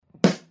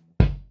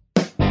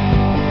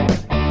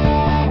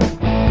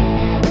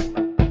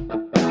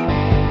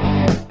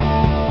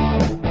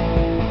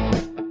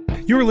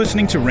You're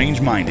listening to Range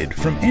Minded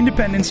from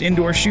Independence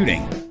Indoor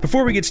Shooting.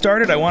 Before we get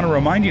started, I want to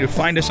remind you to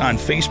find us on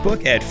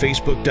Facebook at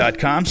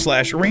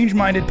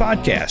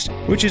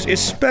facebook.com/rangemindedpodcast, which is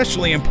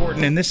especially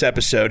important in this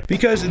episode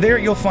because there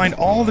you'll find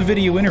all the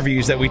video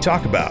interviews that we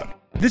talk about.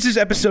 This is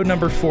episode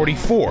number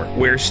 44,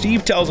 where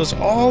Steve tells us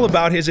all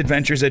about his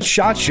adventures at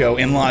SHOT Show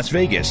in Las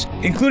Vegas,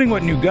 including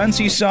what new guns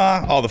he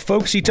saw, all the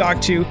folks he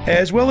talked to,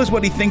 as well as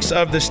what he thinks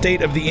of the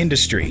state of the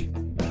industry.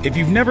 If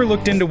you've never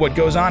looked into what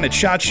goes on at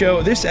SHOT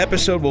Show, this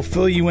episode will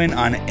fill you in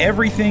on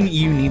everything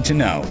you need to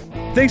know.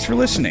 Thanks for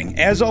listening,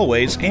 as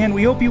always, and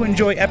we hope you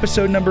enjoy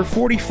episode number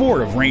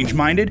 44 of Range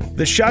Minded,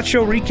 the SHOT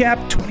Show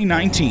Recap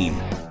 2019.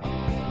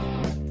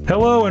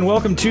 Hello and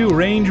welcome to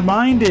Range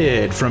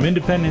Minded from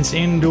Independence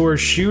Indoor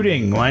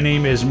Shooting. My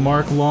name is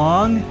Mark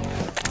Long.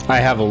 I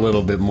have a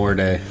little bit more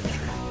to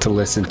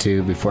listen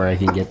to before I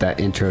can get that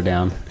intro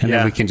down, and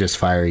then we can just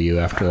fire you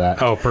after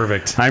that. Oh,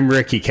 perfect. I'm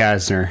Ricky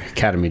Kasner,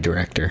 Academy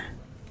Director.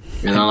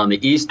 And on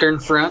the Eastern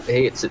Front,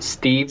 hey, it's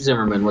Steve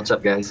Zimmerman. What's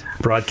up, guys?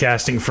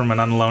 Broadcasting from an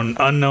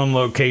unknown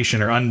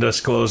location or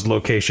undisclosed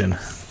location.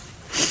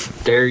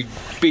 Very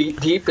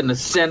deep in the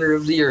center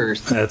of the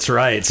earth. That's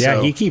right. Yeah,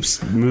 so, he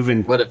keeps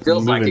moving. What it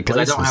feels like it because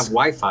I don't have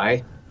places.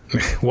 Wi-Fi.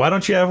 Why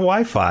don't you have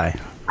Wi-Fi?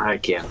 I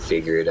can't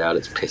figure it out.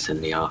 It's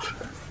pissing me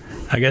off.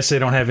 I guess they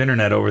don't have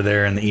internet over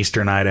there in the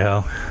Eastern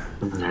Idaho.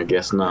 I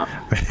guess not.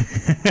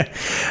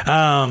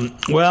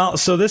 Well,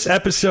 so this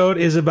episode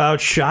is about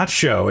SHOT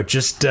Show. It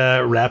just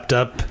wrapped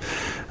up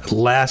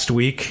last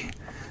week.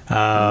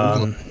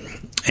 Last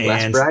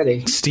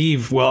Friday.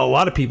 Steve, well, a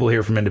lot of people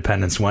here from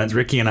Independence went.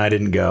 Ricky and I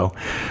didn't go.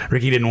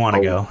 Ricky didn't want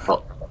to go.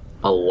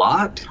 A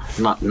lot?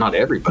 Not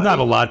everybody. Not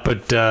a lot,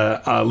 but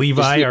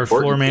Levi, our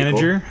floor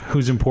manager,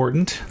 who's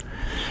important.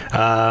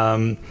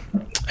 And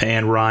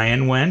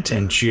Ryan went,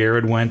 and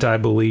Jared went, I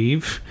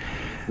believe.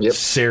 Yep.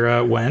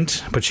 Sarah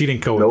went, but she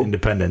didn't go with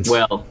Independence.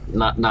 Well,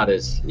 not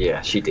as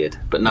she did,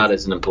 but not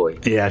as an employee.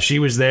 Yeah, she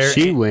was there.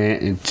 She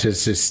went and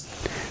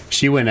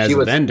she went as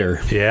a vendor.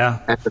 Yeah,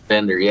 as a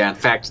vendor. Yeah. In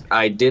fact,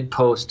 I did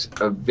post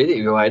a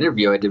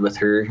interview I did with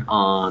her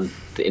on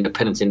the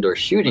Independence Indoor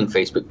Shooting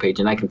Facebook page,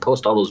 and I can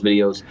post all those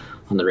videos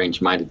on the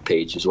Range Minded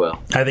page as well.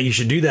 I think you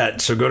should do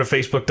that. So go to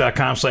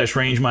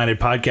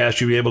facebook.com/rangemindedpodcast.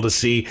 You'll be able to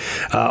see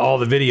all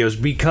the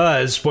videos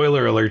because,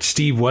 spoiler alert,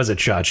 Steve was at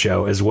SHOT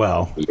Show as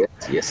well.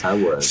 Yes, I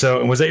was.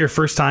 So was that your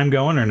first time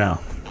going or no?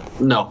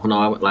 No,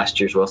 I went last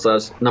year as well. So I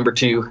was number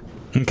 2.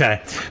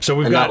 Okay. So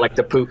we've and got... not like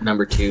the poop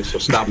number 2, so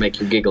stop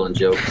making giggling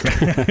jokes.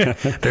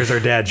 There's our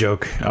dad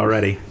joke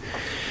already.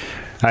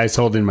 I was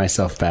holding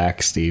myself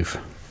back, Steve,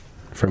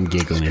 from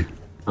giggling.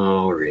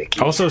 Oh, Ricky.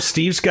 Also,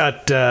 Steve's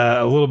got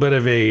a little bit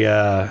of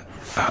a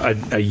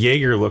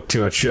Jaeger look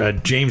to it, a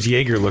James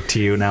Yeager look to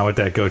you now with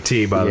that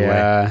goatee, by the way.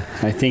 Yeah,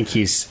 I think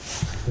he's...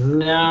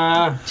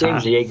 Nah,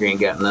 James Yeager ain't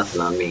got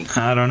nothing on me.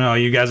 I don't know.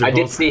 You guys are I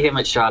did see him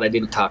at SHOT. I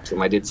didn't talk to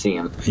him. I did see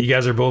him. You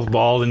guys are both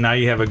bald, and now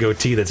you have a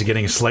goatee that's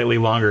getting slightly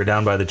longer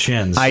down by the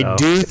chin. So. I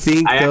do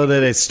think, though,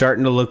 that it's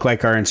starting to look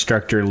like our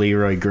instructor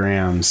Leroy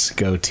Graham's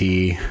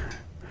goatee.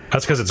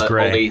 That's because it's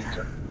gray.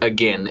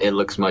 Again, it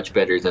looks much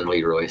better than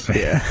Leroy's.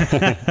 Yeah.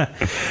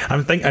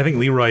 I think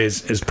Leroy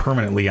is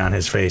permanently on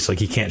his face. Like,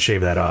 he can't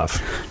shave that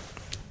off.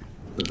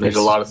 There's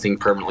a lot of things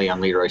permanently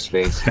on Leroy's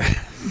face.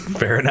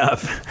 Fair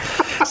enough.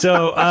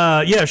 So,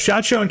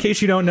 SHOT Show, in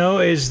case you don't know,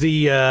 is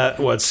the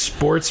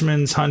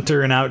Sportsman's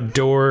Hunter and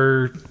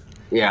Outdoor...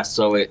 Yeah,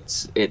 so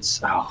it's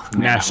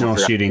National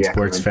Shooting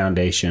Sports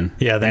Foundation.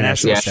 Yeah, the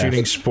National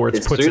Shooting Sports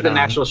it's puts through it the on.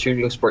 National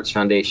Shooting Sports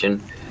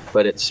Foundation,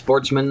 but it's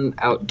Sportsman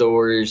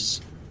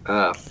Outdoors...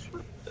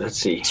 let's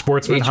see.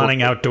 Sportsman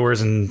Hunting Outdoors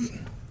and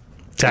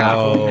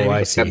Tackle. Oh,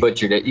 I see. I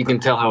butchered it. You can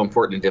tell how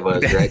important it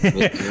was, right?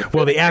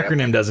 Well, the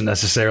acronym doesn't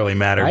necessarily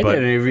matter. I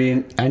but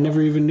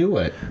never even knew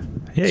what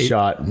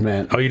SHOT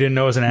meant. Oh, you didn't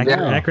know it was an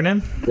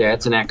acronym? Yeah,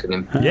 it's an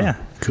acronym. Oh, yeah.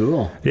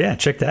 Cool. Yeah,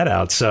 check that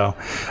out. So,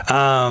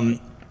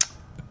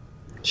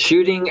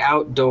 Shooting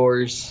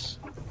Outdoors.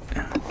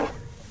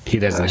 He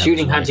doesn't.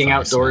 Shooting, Hunting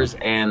Outdoors,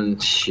 and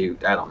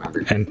shoot. I don't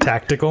remember. And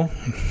Tactical?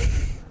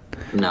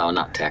 No,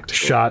 not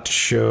Tactical. SHOT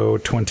Show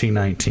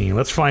 2019.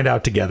 Let's find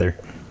out together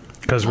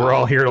because we're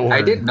all here to learn.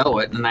 I did know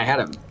it, and I had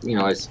it.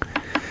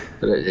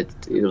 But it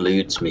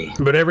eludes me.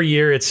 But every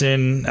year it's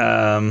in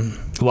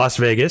Las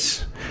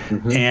Vegas,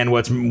 and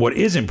what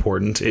is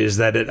important is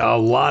that a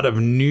lot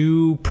of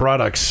new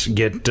products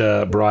get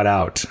brought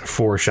out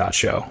for SHOT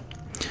Show.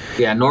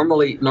 Yeah,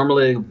 normally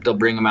they'll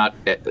bring them out.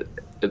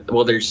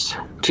 There's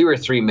 2 or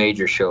 3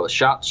 major shows.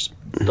 SHOT's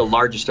the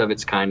largest of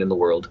its kind in the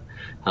world.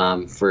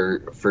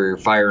 For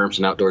firearms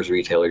and outdoors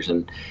retailers,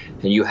 and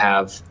you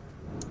have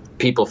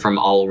people from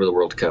all over the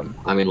world come.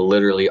 I mean,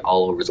 literally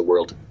all over the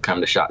world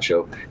come to SHOT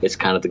Show. It's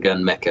kind of the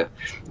gun mecca,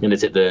 and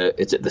it's at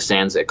the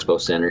Sands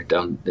Expo Center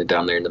down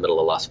there in the middle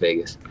of Las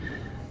Vegas.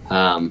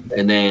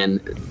 And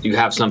then you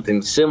have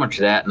something similar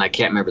to that, and I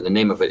can't remember the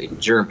name of it in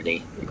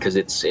Germany because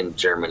it's in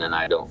German, and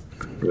I don't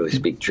really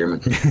speak German.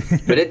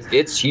 But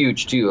it's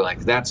huge too. Like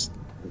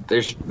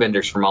there's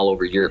vendors from all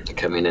over Europe to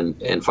come in,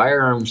 and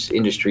firearms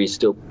industry is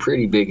still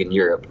pretty big in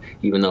Europe,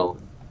 even though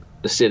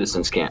the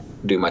citizens can't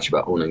do much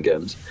about owning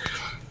guns.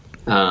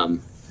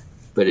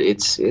 But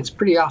it's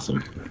pretty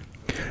awesome.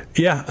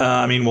 Yeah,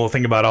 I mean, we'll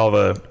think about all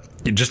the,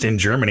 just in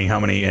Germany, how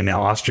many, in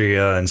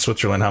Austria and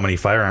Switzerland, how many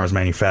firearms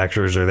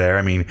manufacturers are there?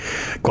 I mean,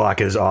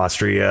 Glock is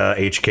Austria,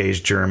 HK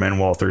is German,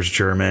 Walther's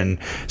German,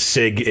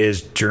 SIG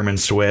is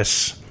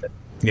German-Swiss,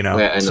 you know.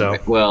 Yeah, so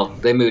well,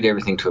 they moved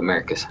everything to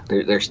Americas.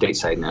 They're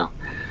stateside now.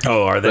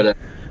 Oh, are they?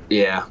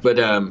 But,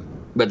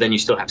 but then you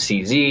still have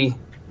CZ.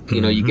 You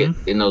know, you get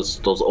in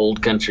those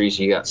old countries,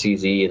 you got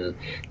CZ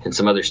and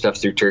some other stuff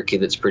through Turkey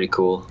that's pretty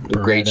cool.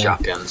 Great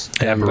shotguns.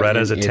 Yeah,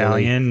 Beretta's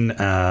Italian.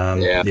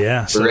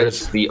 Yeah. So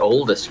Beretta's the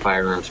oldest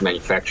firearms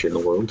manufacturer in the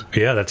world.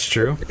 Yeah, that's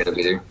true. They're going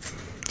to be there.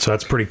 So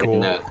that's pretty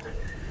cool.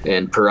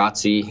 And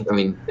Perazzi, I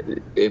mean,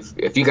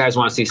 if you guys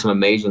want to see some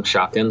amazing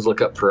shotguns,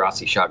 look up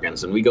Perazzi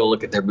shotguns. And we go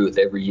look at their booth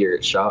every year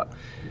at SHOT.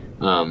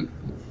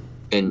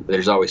 And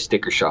there's always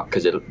sticker shock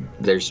because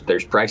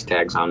there's price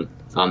tags on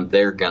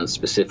their guns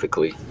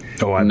specifically.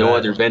 Oh, no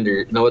other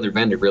vendor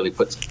really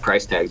puts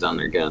price tags on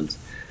their guns,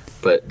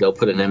 but they'll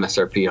put an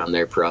MSRP on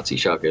their Perazzi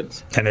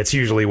shotguns. And it's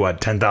usually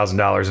what,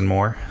 $10,000 and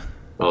more?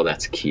 Oh,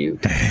 that's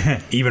cute.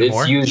 Even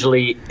more?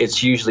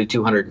 It's usually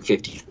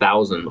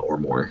 250,000 or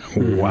more.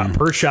 Wow,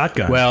 per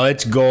shotgun. Well,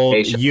 it's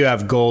gold. You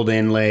have gold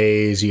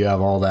inlays. You have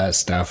all that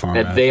stuff on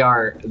it. They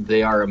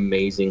are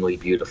amazingly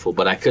beautiful,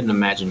 but I couldn't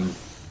imagine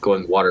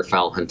going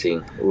waterfowl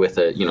hunting with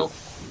a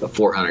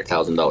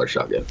 $400,000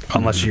 shotgun.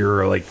 Unless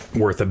you're like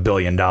worth $1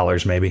 billion,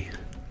 maybe.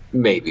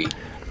 Maybe.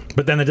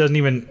 But then it doesn't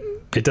even,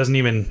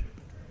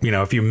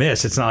 if you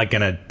miss, it's not like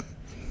gonna,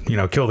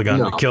 kill the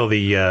gun, kill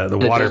the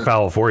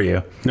waterfowl for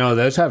you. No,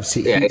 those have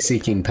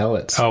heat-seeking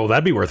pellets. Oh,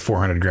 that'd be worth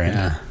 $400,000.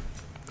 Yeah.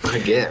 I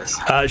guess.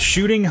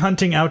 Shooting,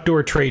 hunting,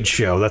 outdoor trade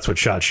show. That's what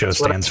SHOT Show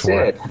stands for.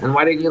 And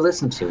why didn't you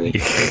listen to me?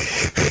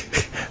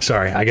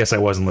 Sorry, I guess I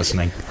wasn't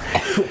listening.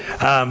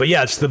 But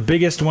yeah, it's the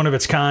biggest one of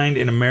its kind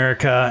in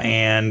America,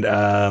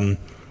 and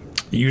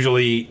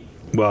usually,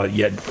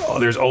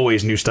 there's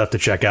always new stuff to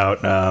check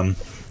out, and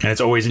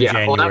it's always in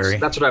January. Well,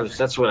 that's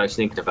what I was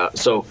thinking about.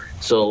 So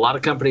a lot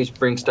of companies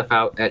bring stuff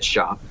out at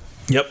SHOT.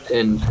 Yep.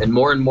 And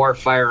more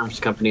firearms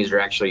companies are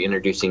actually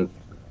introducing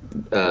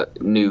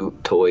new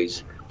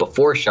toys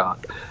before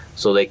SHOT,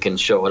 so they can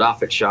show it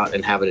off at SHOT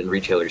and have it in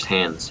retailers'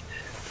 hands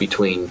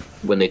between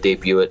when they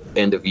debut it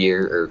end of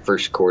year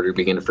or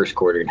begin of first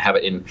quarter, and have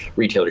it in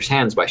retailers'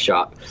 hands by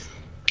SHOT.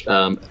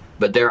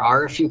 But there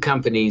are a few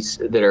companies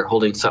that are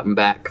holding something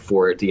back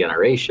for the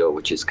NRA show,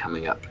 which is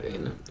coming up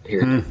in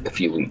a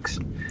few weeks.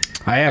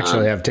 I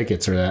actually have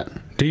tickets for that.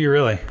 Do you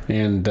really?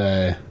 And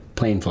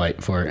plane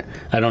flight for it.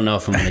 I don't know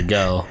if I'm going to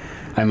go.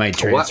 I might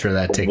transfer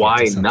that ticket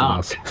to something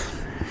else.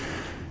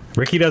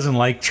 Ricky doesn't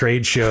like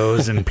trade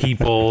shows and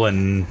people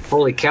and...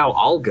 Holy cow,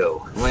 I'll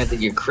go.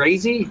 You're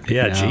crazy?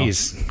 Yeah,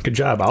 geez. Good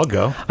job. I'll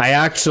go. I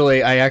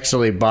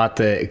actually bought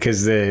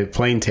because the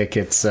plane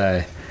tickets,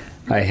 I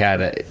had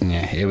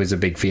it was a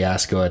big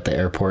fiasco at the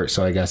airport,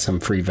 so I got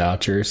some free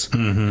vouchers.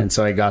 Mm-hmm. And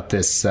so I got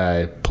this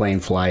plane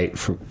flight,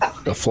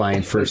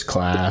 flying first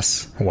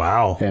class.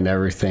 Wow. And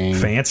everything.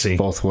 Fancy.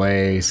 Both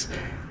ways.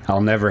 I'll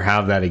never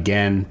have that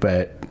again,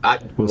 but...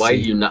 why are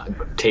you not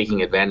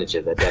taking advantage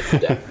of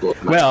that?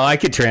 Well, I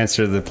could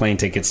transfer the plane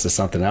tickets to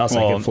something else.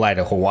 I could fly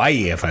to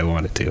Hawaii if I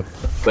wanted to.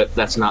 But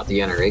that's not the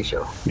NRA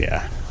show.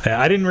 Yeah.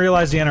 I didn't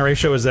realize the NRA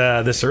show was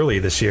this early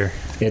this year.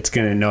 It's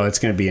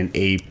gonna be in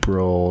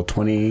April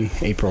 20.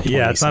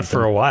 Yeah, it's not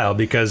for a while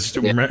because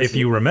if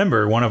you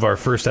remember one of our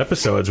first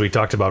episodes, we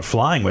talked about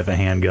flying with a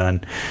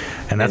handgun,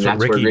 and that's what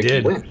Ricky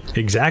did. Went.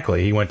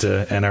 Exactly, he went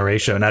to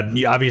NRA show. Now,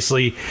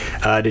 obviously,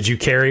 did you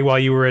carry while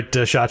you were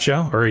at SHOT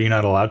Show, or are you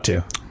not allowed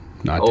to?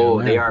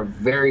 They are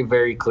very,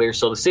 very clear.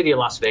 So the city of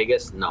Las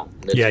Vegas, no.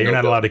 Yeah, you're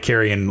not allowed to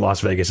carry in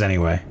Las Vegas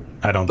anyway.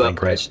 I don't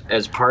think, right?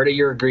 As part of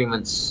your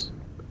agreements,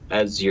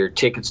 as your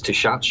tickets to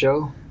SHOT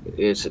Show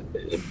is,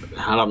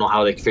 I don't know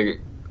how they figure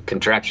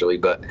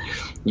contractually, but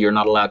you're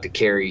not allowed to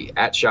carry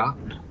at SHOT.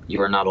 You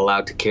are not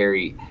allowed to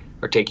carry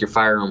or take your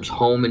firearms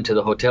home into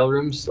the hotel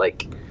rooms.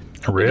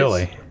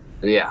 Really?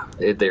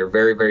 They're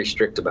very, very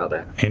strict about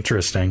that.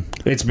 Interesting.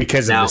 It's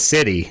because of the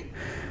city.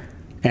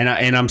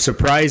 And I'm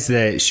surprised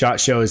that SHOT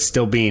Show is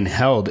still being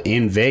held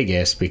in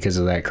Vegas because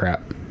of that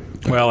crap.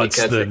 Well, it's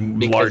the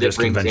largest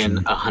convention. It brings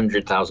in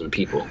 100,000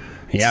 people.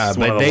 Yeah,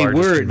 but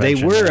they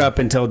were up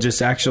until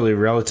just actually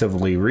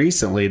relatively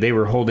recently. They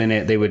were holding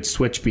it. They would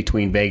switch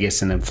between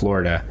Vegas and then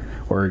Florida,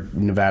 or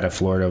Nevada,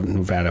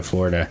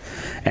 Florida,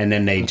 and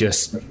then they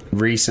just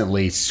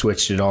recently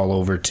switched it all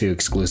over to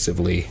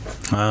exclusively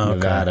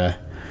Nevada.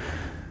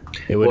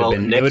 It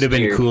would have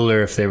been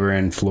cooler if they were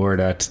in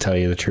Florida, to tell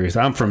you the truth.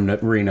 I'm from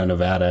Reno,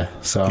 Nevada,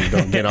 so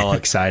don't get all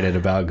excited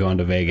about going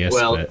to Vegas.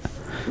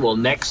 Well,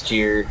 next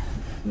year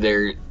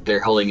they're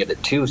holding it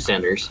at 2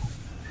 centers,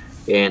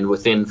 and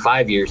within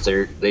 5 years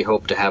they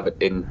hope to have it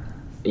in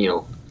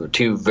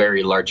 2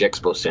 very large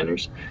expo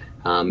centers,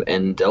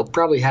 and they'll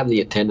probably have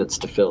the attendance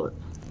to fill it.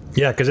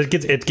 Yeah, because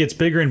it gets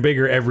bigger and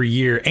bigger every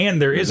year,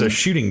 and there is a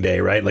shooting day,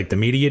 right? Like the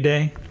media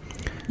day.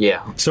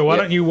 Yeah. So why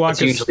don't you walk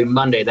us... It's usually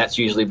Monday. That's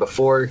usually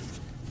before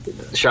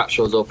the SHOT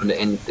Show's open to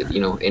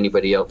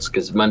anybody else,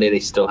 because Monday they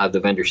still have, the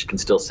vendors can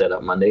still set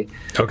up Monday.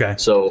 Okay.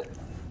 So,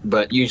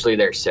 but usually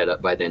they're set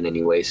up by then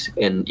anyways.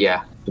 And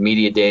yeah, the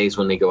media days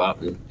when they go out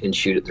and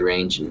shoot at the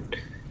range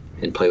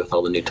and play with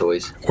all the new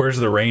toys. Where's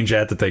the range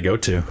at that they go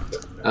to?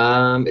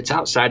 It's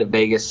outside of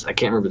Vegas. I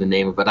can't remember the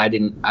name of it, but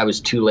I was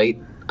too late.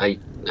 I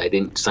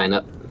didn't sign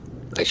up.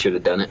 I should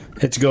have done it.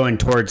 It's going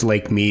towards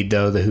Lake Mead,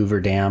 though, the Hoover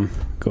Dam.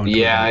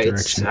 I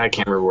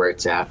can't remember where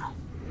it's at.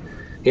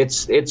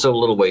 It's a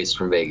little ways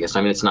from Vegas.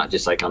 I mean, it's not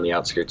just like on the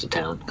outskirts of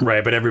town.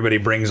 Right, but everybody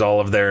brings all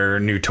of their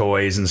new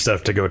toys and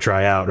stuff to go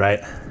try out,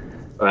 right?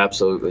 Oh,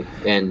 absolutely.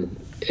 And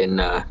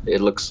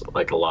it looks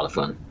like a lot of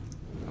fun.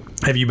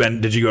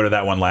 Did you go to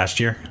that one last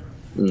year?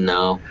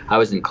 No, I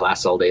was in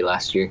class all day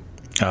last year.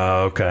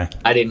 Oh, okay.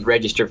 I didn't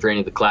register for any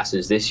of the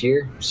classes this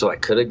year, so I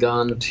could have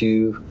gone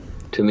to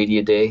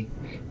Media Day.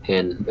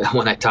 And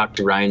when I talked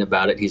to Ryan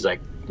about it, he's like,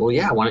 well,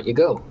 yeah, why don't you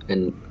go?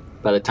 And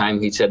by the time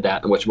he said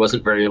that, which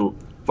wasn't very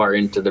far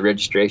into the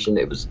registration,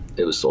 it was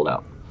sold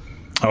out.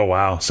 Oh,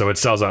 wow. So it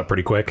sells out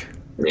pretty quick.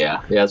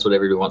 Yeah, that's what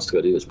everybody wants to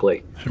go do, is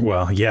play.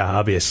 Well, yeah,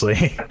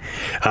 obviously.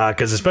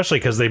 Especially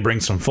because they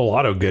bring some full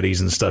auto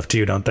goodies and stuff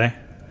too, don't they?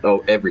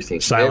 Oh,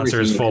 everything.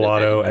 Silencers, full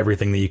auto,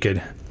 everything that you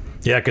could.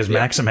 Yeah, because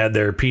Maxim had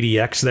their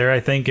PDX there, I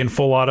think, in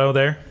full auto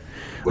there.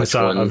 I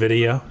saw a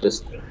video.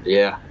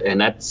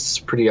 And that's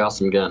a pretty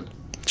awesome gun.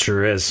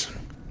 Sure is.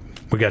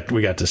 We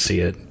got to see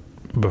it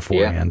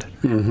beforehand.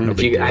 Yeah. Mm-hmm. No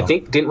big deal. I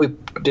think didn't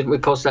we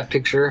post that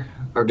picture,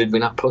 or did we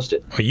not post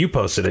it? Well, you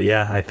posted it,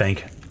 yeah, I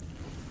think.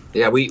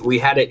 Yeah, we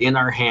had it in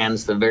our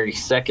hands the very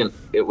second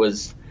it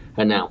was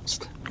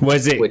announced.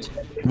 Was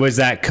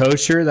that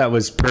kosher? That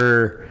was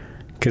per.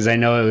 Because I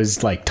know it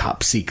was like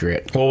top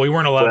secret. Well, we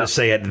weren't allowed to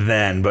say it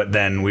then, but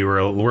then we're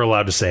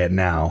allowed to say it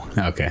now.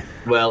 Okay.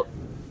 Well,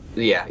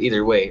 yeah.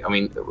 Either way, I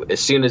mean, as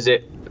soon as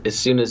it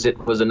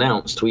was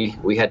announced,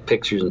 we had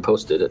pictures and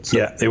posted it. So.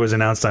 Yeah, it was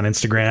announced on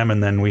Instagram,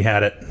 and then we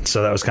had it,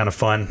 so that was kind of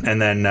fun.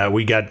 And then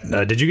we got.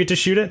 Did you get to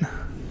shoot it?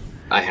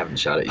 I haven't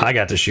shot it yet. I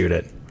got to shoot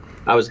it.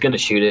 I was going to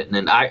shoot it, and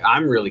then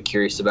I'm really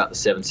curious about the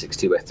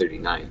 7.62 by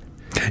 39.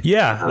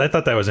 Yeah, I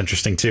thought that was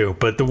interesting too.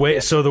 But the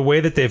way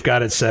that they've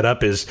got it set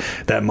up is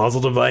that muzzle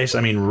device,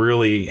 I mean,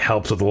 really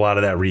helps with a lot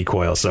of that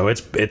recoil. So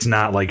it's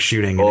not like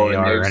shooting an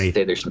AR or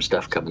anything. There's some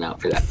stuff coming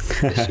out for that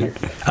this year.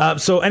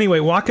 So anyway,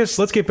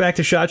 let's get back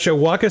to SHOT Show.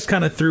 Walk us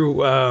kind of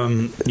through,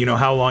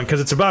 how long, because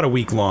it's about a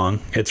week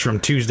long. It's from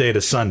Tuesday to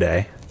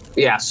Sunday.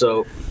 Yeah,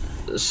 so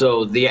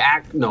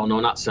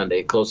not Sunday.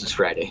 It closes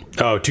Friday.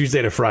 Oh,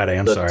 Tuesday to Friday.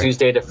 I'm sorry.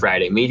 Tuesday to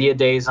Friday. Media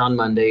Days on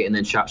Monday, and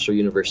then SHOT Show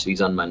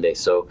University's on Monday.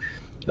 So,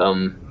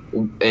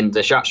 and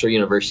the SHOT Show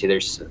University,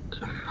 there's,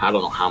 I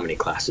don't know how many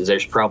classes.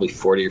 There's probably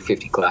 40 or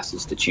 50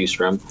 classes to choose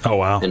from. Oh,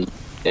 wow.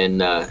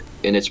 And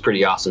it's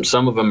pretty awesome.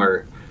 Some of them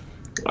are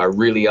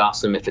really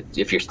awesome.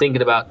 If you're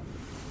thinking about,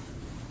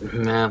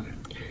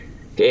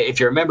 if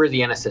you're a member of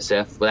the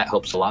NSSF, well, that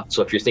helps a lot.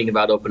 So if you're thinking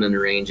about opening a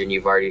range and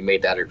you've already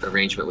made that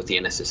arrangement with the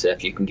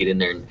NSSF, you can get in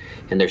there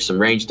and there's some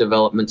range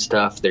development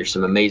stuff. There's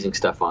some amazing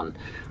stuff on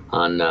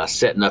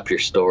setting up your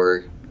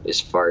store as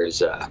far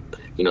as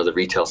the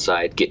retail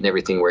side, getting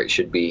everything where it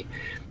should be.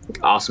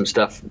 Awesome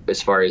stuff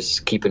as far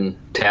as keeping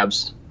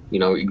tabs,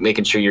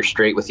 making sure you're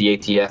straight with the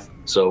ATF.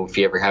 So if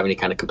you ever have any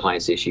kind of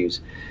compliance issues,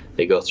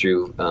 they go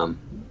through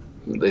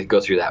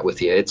that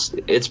with you.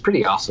 It's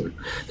pretty awesome.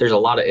 There's a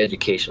lot of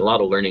education, a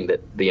lot of learning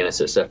that the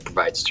NSSF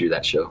provides through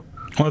that show.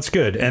 Well, it's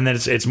good. And then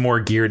it's more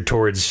geared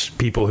towards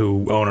people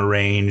who own a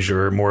range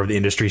or more of the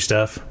industry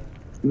stuff.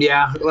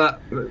 Yeah, well,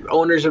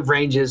 owners of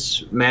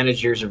ranges,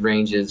 managers of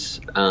ranges.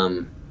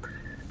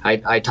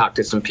 I talked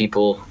to some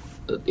people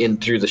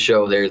through the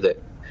show there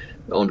that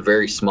owned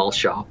very small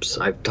shops.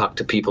 I've talked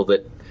to people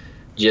that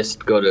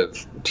just go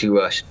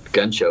to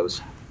gun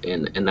shows,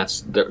 and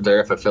that's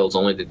their FFL is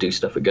only to do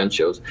stuff at gun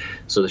shows.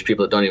 So there's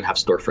people that don't even have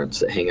storefronts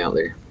that hang out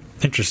there.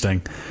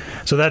 Interesting.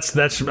 So that's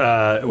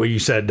what you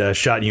said,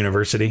 SHOT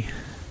University.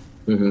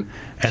 Mm-hmm.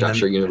 SHOT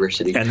Show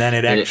University. And then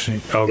it's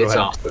go ahead.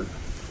 Awesome.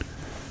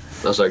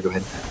 Oh, sorry, go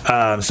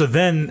ahead. So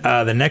then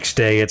the next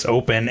day it's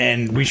open,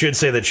 and we should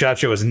say that SHOT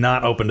Show is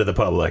not open to the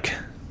public.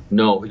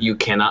 No, you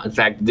cannot. In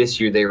fact, this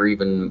year they were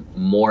even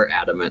more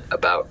adamant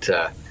about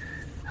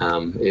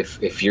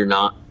if you're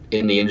not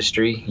in the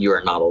industry, you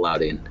are not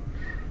allowed in.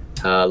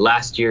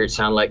 Last year it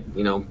sounded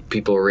like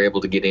people were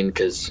able to get in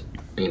because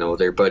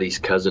their buddy's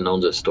cousin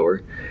owns a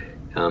store.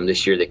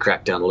 This year they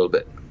cracked down a little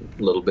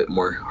bit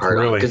more hard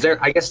on, because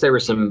I guess there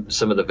were some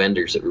of the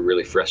vendors that were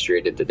really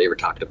frustrated that they were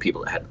talking to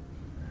people that had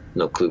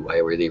no clue why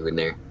they were even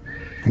there.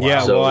 Yeah,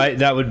 so,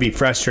 that would be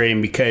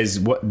frustrating because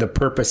what the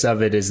purpose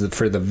of it is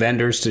for the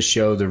vendors to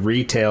show the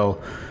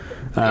retail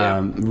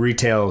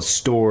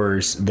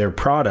stores their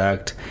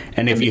product,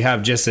 and if you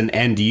have just an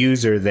end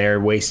user there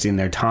wasting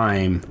their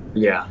time,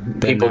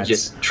 people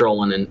just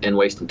trolling and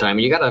wasting time.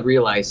 And you got to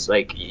realize,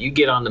 you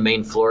get on the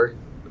main floor,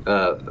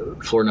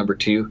 floor number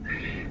 2,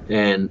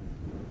 and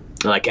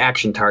like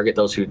Action Target,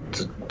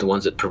 the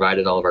ones that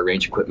provided all of our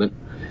range equipment,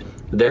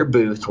 their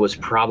booth was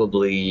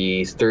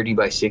probably 30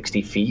 by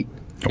 60 feet.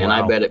 And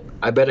Wow.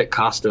 I bet it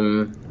cost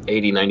them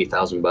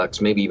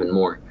 $80,000-$90,000, maybe even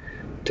more,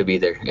 to be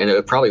there, and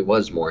it probably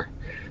was more.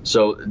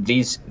 So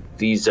these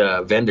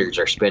vendors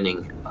are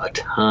spending a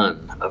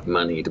ton of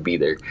money to be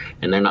there,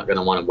 and they're not going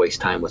to want to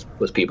waste time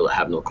with people that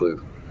have no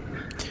clue.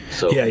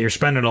 So Yeah, you're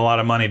spending a lot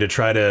of money to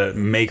try to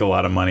make a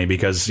lot of money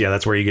because,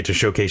 that's where you get to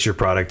showcase your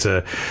product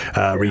to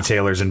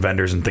retailers and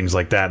vendors and things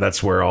like that.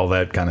 That's where all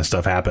that kind of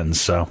stuff happens.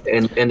 So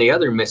and the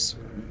other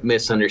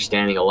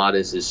misunderstanding a lot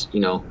is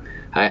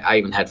I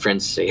even had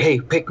friends say, hey,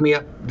 pick me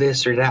up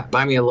this or that,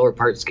 buy me a lower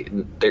parts kit.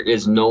 And there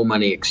is no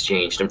money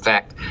exchanged. In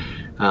fact,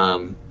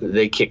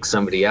 they kicked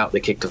somebody out. They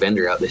kicked a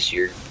vendor out this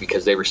year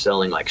because they were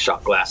selling like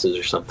shot glasses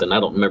or something. I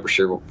don't remember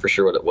for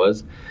sure what it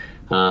was.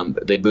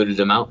 But they booted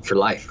them out for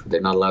life.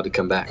 They're not allowed to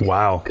come back.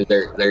 Wow. Because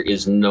there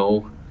is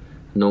no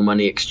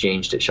money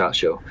exchanged at SHOT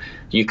Show.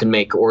 You can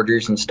make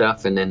orders and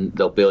stuff, and then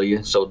they'll bill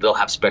you. So they'll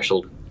have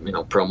special,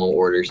 promo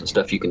orders and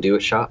stuff you can do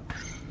at SHOT.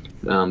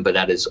 But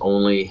that is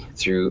only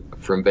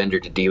from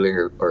vendor to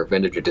dealer or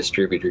vendor to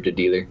distributor to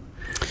dealer.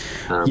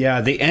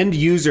 The end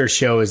user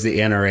show is the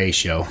NRA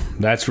show.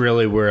 That's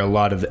really where a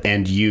lot of the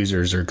end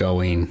users are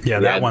going. Yeah,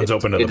 that one's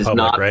open to the public,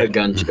 not right? a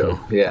gun show.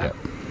 Yeah.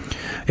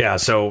 Yeah,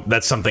 so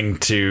that's something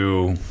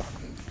to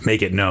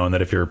make it known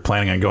that if you're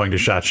planning on going to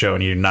SHOT Show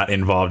and you're not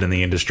involved in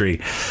the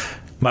industry,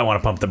 might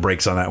want to pump the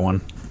brakes on that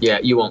one. Yeah,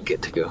 you won't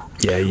get to go.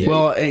 Yeah.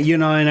 Well,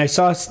 and I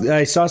saw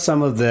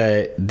some of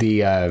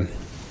the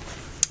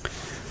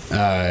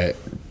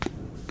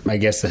I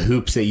guess the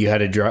hoops that you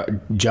had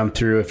to jump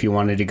through if you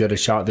wanted to go to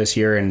SHOT this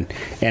year, and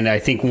I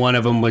think one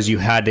of them was you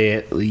had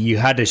to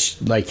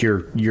like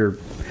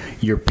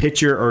your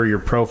picture or your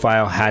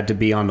profile had to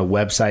be on the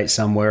website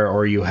somewhere,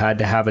 or you had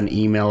to have an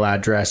email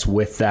address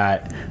with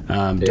that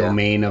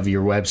domain of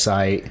your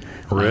website.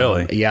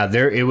 Really?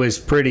 It was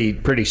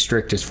pretty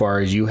strict as far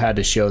as you had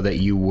to show that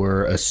you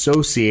were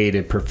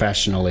associated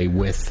professionally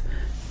with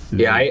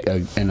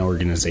an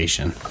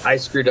organization. I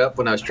screwed up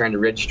when I was trying to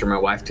register my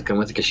wife to come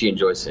with because she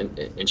enjoys it,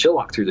 and she'll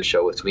walk through the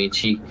show with me,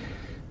 and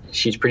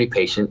she's pretty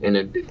patient,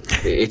 and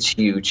it's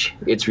huge.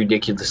 It's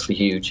ridiculously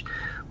huge.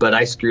 But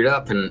I screwed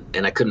up, and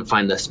I couldn't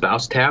find the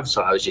spouse tab,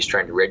 so I was just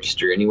trying to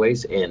register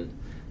anyways, and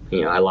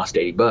I lost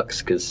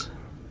 $80 because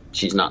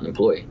she's not an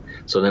employee.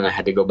 So then I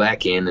had to go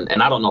back in,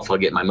 and I don't know if I'll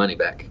get my money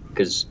back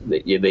because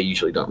they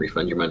usually don't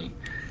refund your money.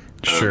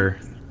 Sure.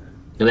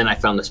 And then I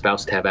found the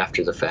spouse tab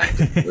after the fact,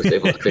 was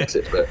able to fix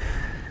it. But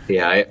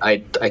yeah, I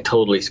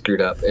totally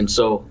screwed up, and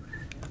so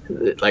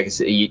like I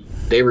said,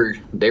 they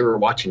were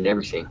watching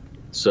everything.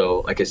 So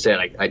like I said,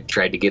 I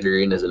tried to get her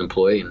in as an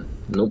employee, and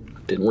nope,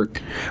 didn't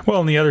work.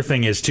 Well, and the other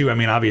thing is too,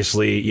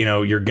 obviously,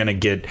 you're going to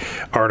get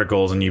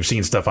articles and you've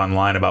seen stuff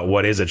online about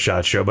what is at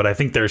SHOT Show, but I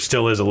think there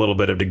still is a little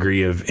bit of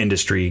degree of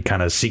industry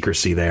kind of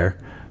secrecy there.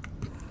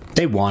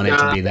 They want it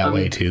to be that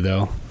way too,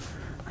 though.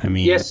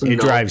 Yes, it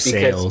drives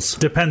sales.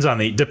 Depends on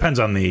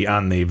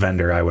the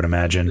vendor, I would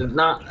imagine.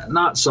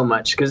 Not so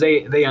much because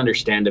they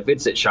understand if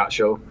it's at SHOT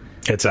Show,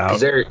 it's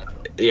out.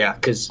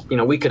 Because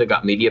we could have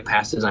got media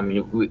passes.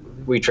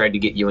 We tried to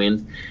get you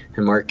in,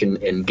 and Mark,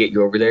 and get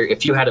you over there.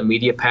 If you had a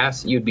media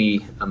pass, you'd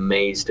be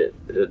amazed at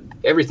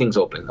everything's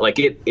open. Like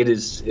it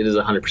is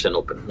 100%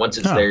 open. Once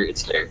it's there,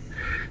 it's there.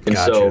 And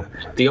Gotcha. So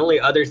the only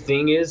other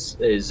thing is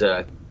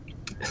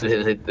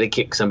they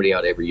kick somebody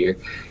out every year.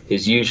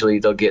 Is usually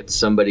they'll get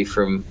somebody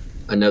from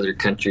another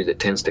country that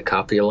tends to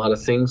copy a lot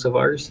of things of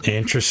ours.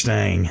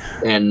 Interesting.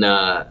 And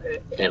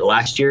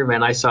last year,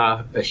 man, I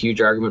saw a huge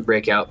argument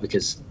break out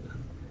because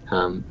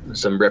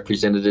some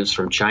representatives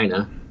from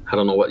China, I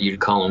don't know what you'd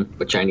call them,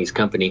 a Chinese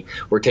company,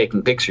 were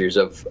taking pictures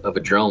of a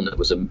drone that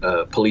was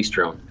a police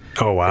drone.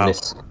 Oh, wow.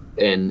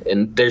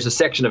 And there's a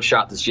section of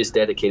SHOT that's just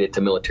dedicated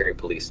to military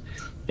police.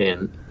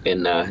 And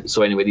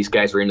so anyway, these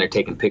guys were in there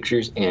taking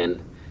pictures,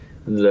 and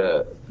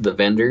the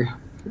vendor,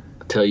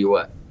 I'll tell you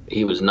what,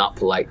 he was not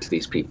polite to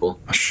these people.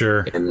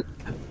 Sure.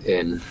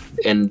 And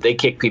they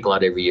kick people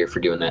out every year for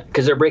doing that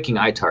because they're breaking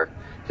ITAR,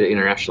 the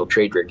international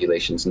trade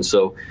regulations. And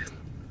so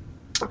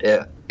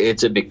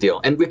it's a big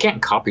deal. And we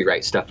can't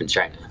copyright stuff in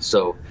China.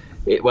 So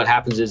what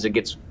happens is it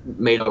gets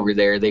made over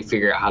there. They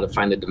figure out how to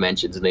find the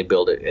dimensions, and they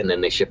build it, and then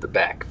they ship it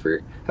back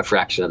for a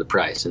fraction of the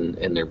price. And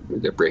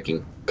they're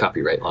breaking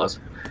copyright laws.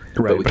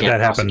 Right, but we can't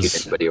that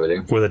happens anybody over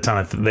there. With a ton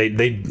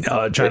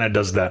of China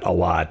does that a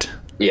lot.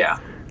 Yeah.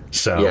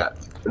 So yeah,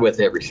 with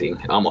everything,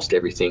 almost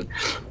everything.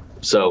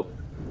 So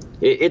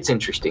it's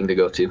interesting to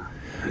go to.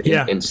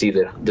 And see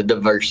the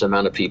diverse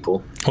amount of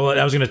people. Well,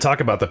 I was going to talk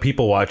about the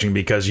people watching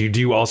because you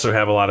do also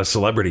have a lot of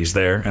celebrities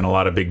there and a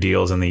lot of big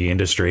deals in the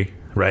industry,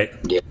 right?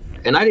 Yeah.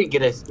 And I didn't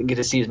get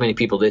to see as many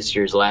people this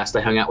year as last.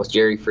 I hung out with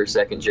Jerry for a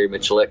second, Jerry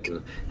Michalik,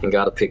 and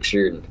got a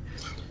picture.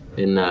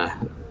 And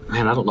man,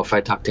 I don't know if I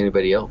talked to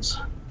anybody else.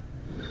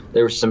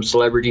 There were some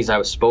celebrities I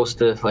was supposed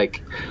to,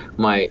 like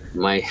my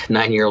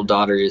 9-year-old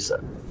daughter is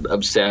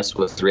obsessed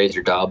with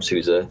Razor Dobbs,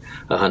 who's a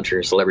hunter,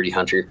 a celebrity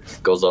hunter,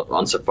 goes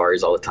on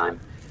safaris all the time.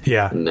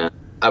 Yeah. And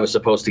I was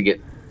supposed to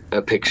get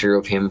a picture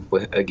of him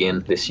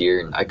again this year,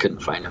 and I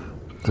couldn't find him.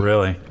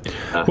 Really?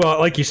 Well,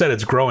 like you said,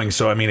 it's growing,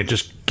 so I mean, it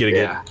just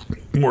get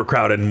more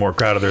crowded and more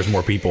crowded. There's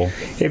more people.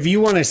 If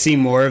you want to see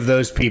more of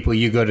those people,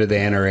 you go to the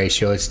NRA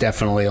show. It's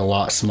definitely a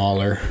lot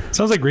smaller.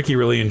 Sounds like Ricky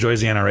really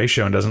enjoys the NRA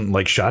show and doesn't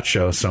like SHOT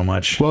Show so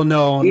much. Well,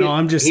 no,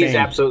 I'm just saying. He's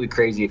absolutely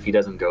crazy if he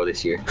doesn't go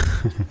this year.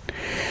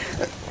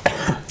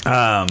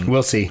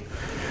 We'll see.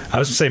 I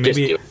was going to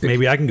say,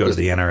 maybe I can go to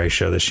the NRA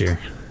show this year.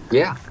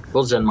 Yeah,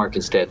 we'll Zenmark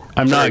instead.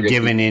 I'm not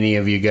giving any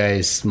of you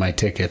guys my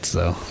tickets,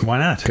 though. Why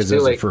not? Because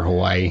those are for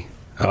Hawaii.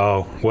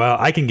 Oh, well,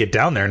 I can get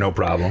down there, no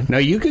problem. No,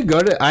 you could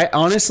go to... I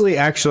honestly,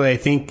 I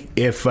think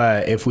if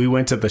we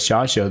went to the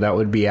SHOT Show, that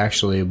would be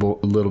actually a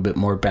little bit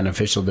more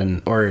beneficial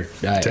than... Or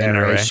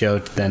NRA show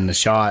than the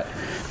SHOT.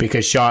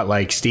 Because SHOT,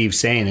 like Steve's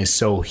saying, is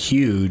so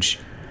huge.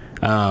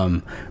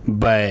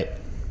 But,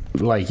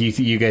 like,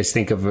 you guys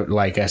think of it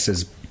like us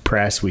as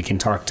press, we can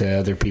talk to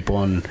other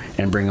people and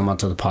bring them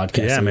onto the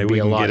podcast. Yeah, maybe we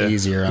can get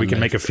easier. We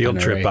can make a field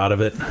trip out of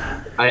it.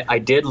 I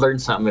did learn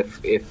something.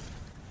 If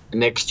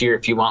next year,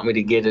 if you want me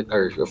to get it,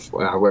 or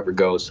however it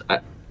goes,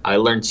 I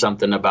learned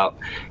something about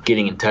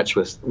getting in touch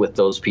with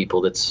those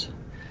people. That's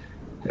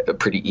a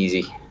pretty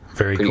easy,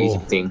 easy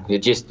thing.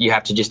 You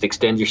have to just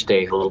extend your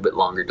stay a little bit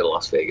longer to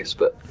Las Vegas,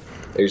 but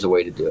there's a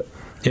way to do it.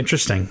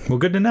 Interesting. Well,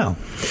 good to know.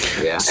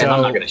 Yeah, so, and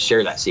I'm not going to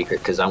share that secret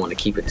because I want to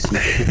keep it a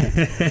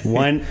secret.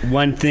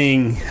 One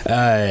thing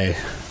that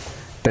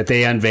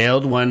they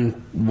unveiled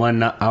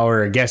one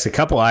hour, I guess, a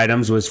couple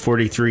items was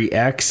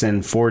 43X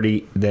and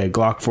the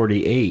Glock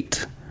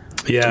 48.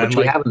 Yeah, which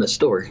we have in the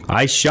store.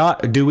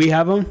 Do we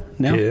have them?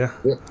 No. Yeah.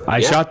 I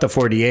shot the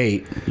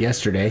 48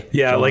 yesterday.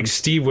 Yeah, like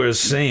Steve was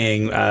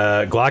saying,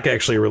 Glock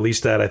actually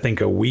released that I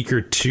think a week or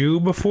two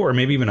before, or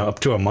maybe even up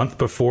to a month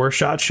before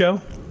SHOT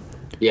Show.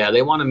 Yeah,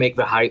 they want to make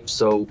the hype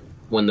so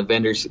when the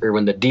vendors or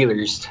when the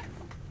dealers,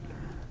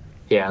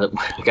 you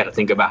got to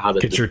think about how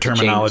get your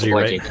terminology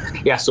right.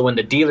 Yeah, so when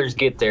the dealers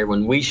get there,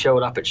 when we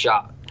showed up at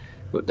SHOT,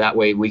 that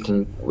way we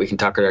can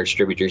talk to our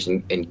distributors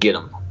and get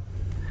them.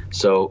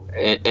 So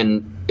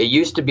and it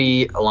used to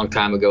be a long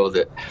time ago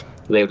that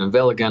they would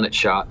unveil a gun at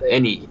SHOT.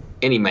 Any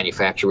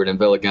manufacturer would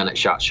unveil a gun at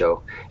SHOT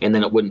Show, and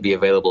then it wouldn't be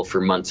available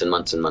for months and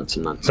months and months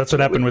and months. That's what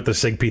happened with the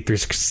SIG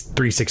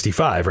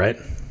P365, right?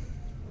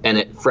 And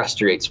it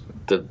frustrates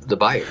the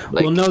buyer.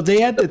 Well, no,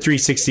 they had the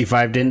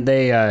 365, didn't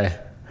they?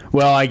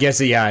 Well, I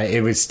guess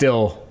it was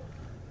still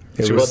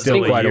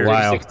quite a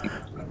while.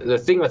 The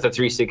thing with the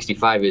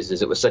 365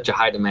 is it was such a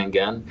high demand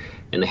gun,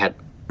 and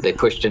they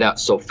pushed it out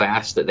so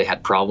fast that they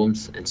had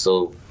problems, and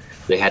so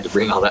they had to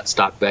bring all that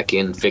stock back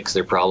in and fix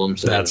their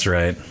problems. That's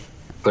right.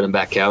 Put them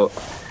back out.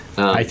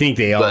 I think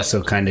they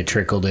also kind of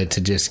trickled it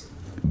to just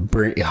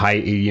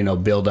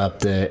build up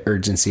the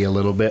urgency a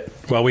little bit.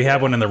 Well, we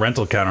have one in the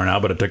rental counter now,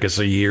 but it took us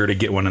a year to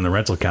get one in the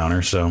rental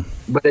counter. So,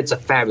 but it's a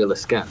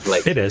fabulous gun.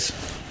 Like it is.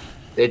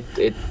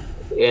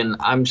 And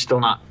I'm still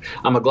not.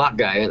 I'm a Glock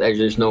guy.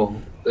 There's no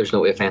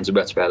ifs, ands, or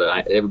buts about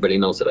it. Everybody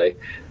knows that I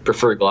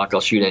prefer Glock. I'll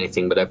shoot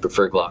anything, but I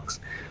prefer Glocks.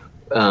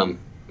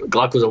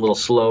 Glock was a little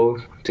slow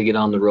to get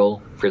on the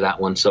roll for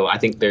that one, so I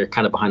think they're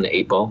kind of behind the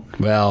 8 ball.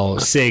 Well,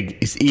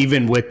 SIG,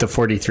 even with the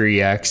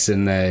 43X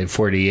and the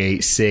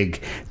 48, SIG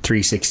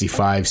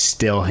 365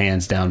 still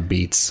hands down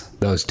beats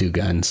those two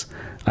guns.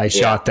 I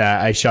shot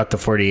the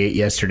 48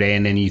 yesterday,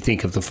 and then you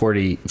think of the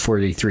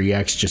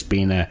 43X just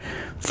being a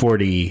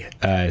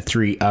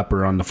 43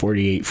 upper on the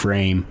 48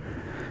 frame,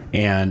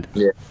 and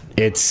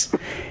it's...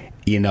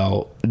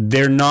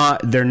 they're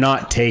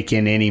not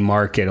taking any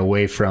market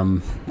away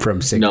from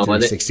SIG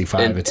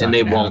 365. And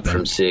they won't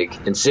from SIG.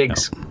 And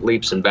SIG's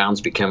leaps and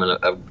bounds becoming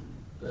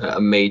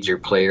a major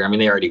player. I mean,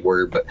 they already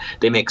were, but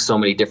they make so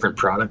many different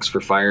products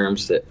for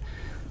firearms that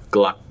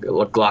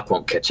Glock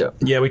won't catch up.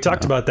 Yeah, we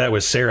talked about that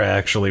with Sarah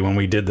actually when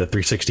we did the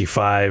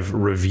 365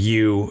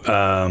 review.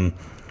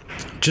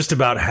 Just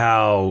about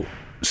how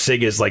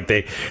SIG is like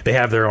they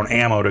have their own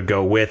ammo to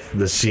go with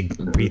the SIG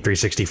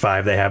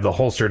P365. They have the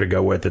holster to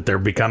go with it. They're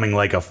becoming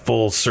like a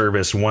full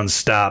service, one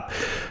stop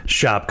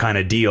shop kind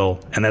of deal,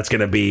 and that's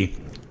going to be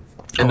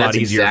a lot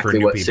easier for new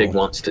people. And that's exactly what SIG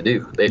wants to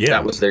do.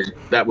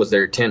 That was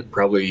their intent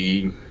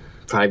probably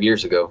 5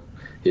 years ago.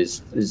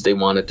 Is they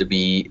wanted to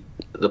be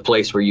the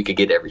place where you could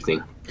get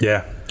everything.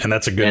 Yeah, and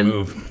that's a good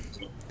move.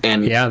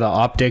 And the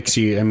optics.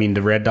 The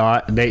red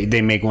dot.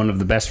 They make one of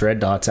the best red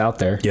dots out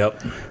there.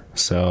 Yep.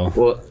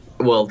 So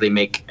Well, they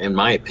make, in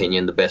my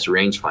opinion, the best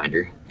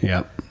rangefinder.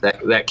 Yeah.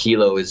 That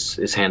Kilo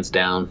is hands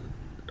down.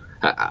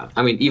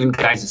 I mean, even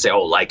guys that say,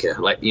 "Oh, Leica,"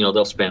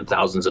 they'll spend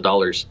thousands of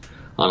dollars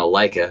on a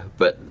Leica,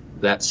 but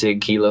that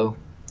SIG Kilo,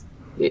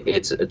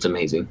 it's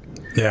amazing.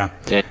 Yeah.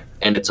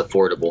 And it's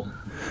affordable.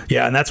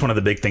 Yeah, and that's one of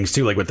the big things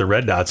too. Like with the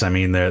red dots, I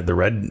mean, the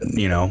red,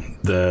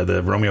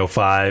 the Romeo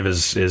 5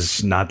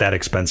 is not that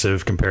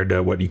expensive compared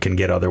to what you can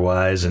get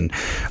otherwise, and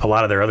a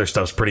lot of their other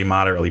stuff's pretty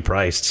moderately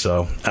priced.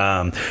 So,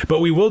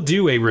 but we will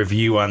do a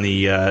review on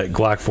the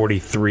Glock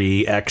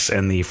 43X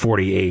and the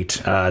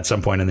 48 at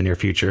some point in the near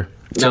future.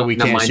 So we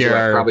can't share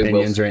our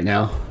opinions right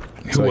now.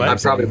 I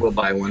probably will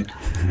buy one.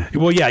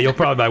 Well, yeah, you'll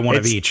probably buy one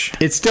of each.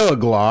 It's still a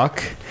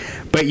Glock,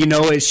 but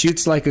it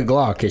shoots like a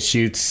Glock. It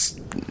shoots.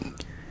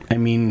 I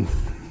mean,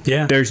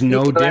 Yeah. There's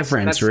no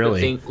difference, that's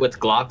really. The thing with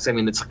Glocks, I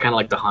mean, it's kind of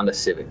like the Honda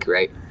Civic,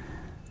 right?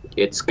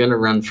 It's going to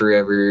run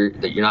forever.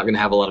 That you're not going to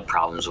have a lot of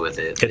problems with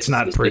it. It's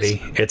not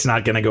pretty. It's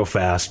not going to go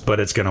fast, but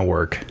it's going to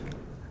work.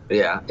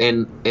 Yeah,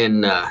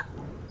 and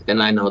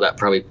I know that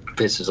probably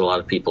pisses a lot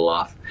of people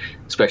off,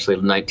 especially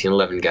the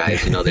 1911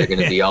 guys. You know, they're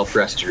going to be all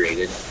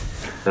frustrated.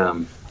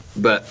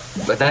 But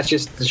that's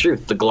just the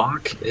truth. The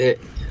Glock,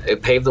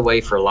 it paved the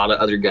way for a lot of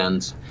other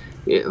guns.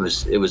 It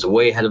was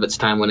way ahead of its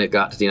time when it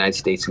got to the United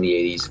States in the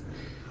 80s.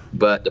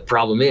 But the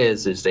problem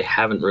is they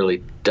haven't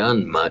really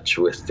done much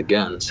with the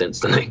gun since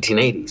the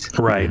 1980s.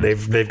 Right.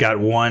 They've got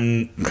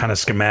one kind of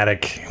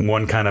schematic,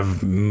 one kind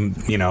of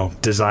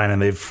design,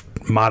 and they've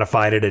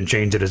modified it and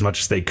changed it as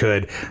much as they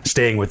could,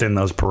 staying within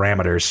those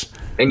parameters.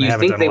 And you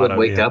think they would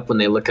wake up when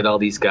they look at all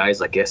these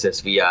guys like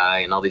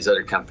SSVI and all these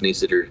other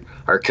companies that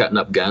are cutting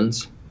up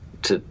guns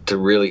to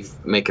really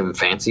make them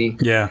fancy?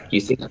 Yeah.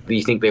 You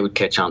think they would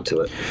catch on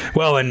to it?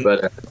 Well, and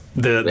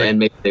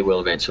maybe they will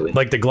eventually.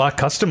 Like the Glock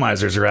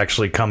customizers are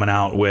actually coming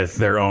out with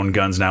their own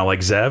guns now. Like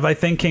Zev, I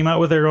think, came out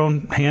with their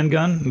own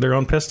handgun, their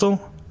own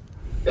pistol.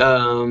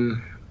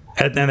 And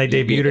they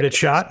debuted it at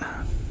SHOT.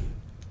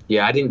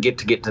 Yeah, I didn't get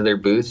to their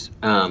booth.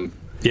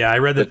 Yeah, I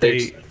read that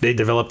they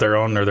developed their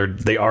own, or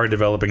they are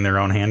developing their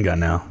own handgun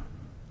now.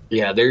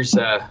 Yeah, there's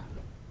a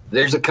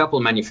couple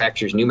of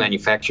new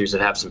manufacturers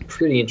that have some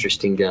pretty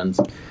interesting guns,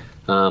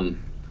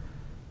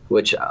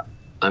 which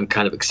I'm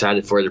kind of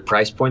excited for. Their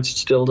price point's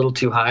still a little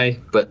too high,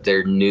 but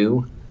they're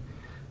new.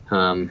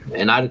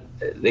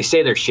 They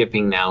say they're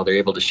shipping now. They're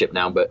able to ship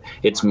now, but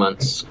it's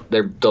months.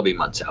 They'll be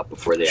months out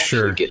before they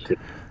actually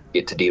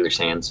get to dealers'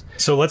 hands.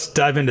 So let's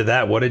dive into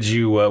that. What did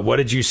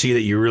you see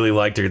that you really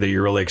liked or that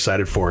you're really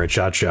excited for at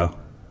SHOT Show?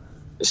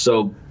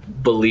 So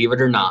believe it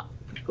or not,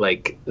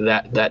 like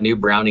that new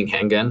Browning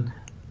handgun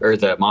or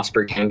the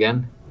Mossberg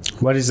handgun.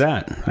 What is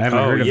that? I haven't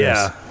heard of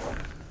this.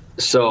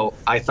 So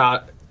I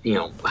thought,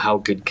 how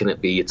good can it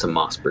be? It's a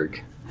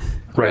Mossberg.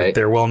 Right.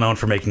 They're well known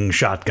for making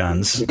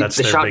shotguns. That's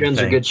the their shotguns big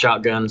thing. Are good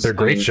shotguns. They're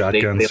great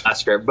shotguns. They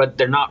last forever, but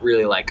they're not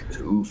really like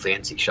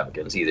fancy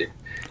shotguns either.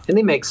 And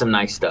they make some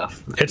nice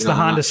stuff. It's the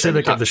Honda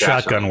Civic of the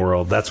shotgun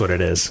world. That's what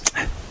it is.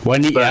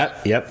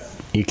 Yep.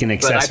 You can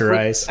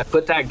accessorize. I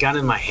put that gun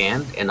in my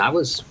hand, and I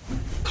was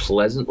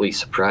pleasantly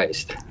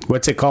surprised.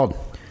 What's it called?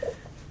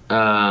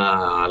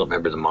 I don't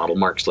remember the model.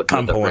 Mark's looking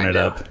I'm pulling it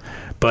up.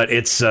 But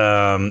it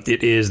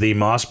is the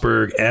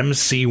Mossberg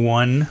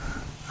MC1,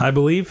 I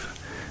believe.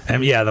 The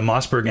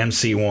Mossberg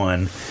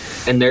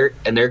MC1. And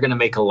they're going to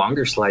make a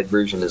longer slide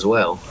version as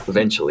well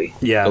eventually.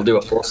 Yeah. They'll do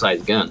a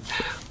full-size gun.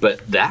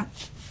 But that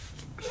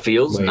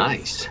feels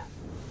nice.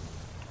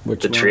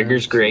 The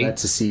trigger's great.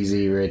 That's a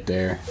CZ right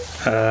there.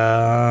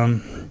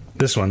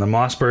 This one, the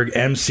Mossberg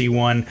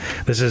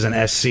MC1. This is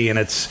an SC, and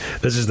this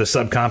is the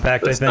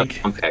subcompact, I think.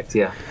 Subcompact,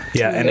 yeah.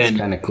 Yeah, and it's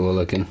kind of cool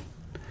looking.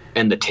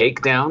 And the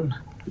takedown,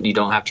 you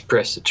don't have to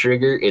press the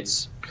trigger.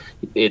 It's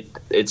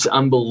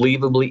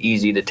unbelievably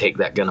easy to take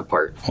that gun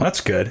apart. Well,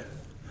 that's good.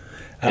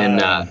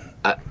 And I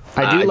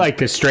do like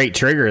the straight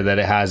trigger that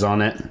it has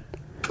on it.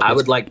 I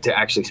would like to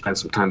actually spend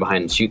some time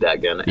behind and shoot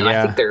that gun, and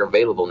I think they're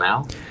available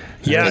now.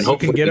 Yeah, and you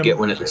can get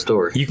one at the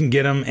store. You can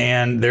get them,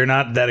 and they're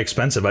not that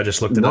expensive. I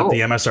just looked it up. The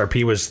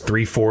MSRP was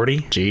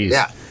 $340. Jeez.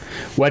 Yeah.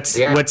 What's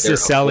the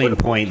selling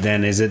point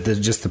then? Is it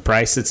just the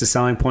price that's the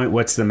selling point?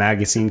 What's the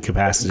magazine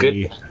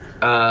capacity? Good.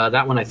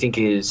 That one I think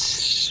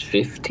is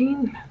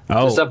 15.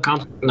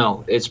 Oh,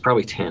 no, it's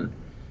probably 10.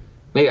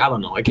 Maybe, I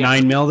don't know. I can't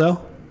 9 mil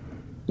though.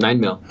 9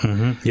 mil.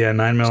 Mm-hmm. Yeah,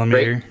 9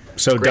 millimeter.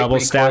 So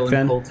double stack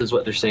then. Is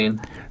what they're saying.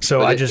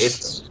 So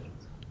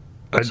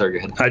but sorry, go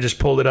ahead. I just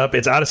pulled it up.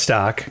 It's out of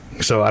stock,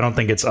 so I don't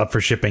think it's up for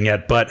shipping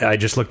yet. But I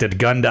just looked at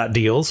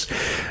gun.deals.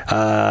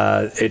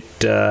 Where'd it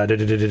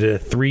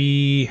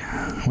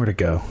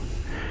go?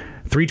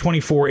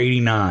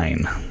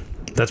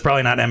 $324.89. That's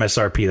probably not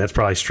MSRP. That's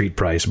probably street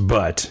price.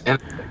 But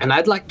and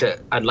I'd like to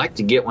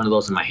get one of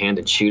those in my hand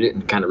and shoot it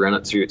and kind of run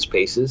it through its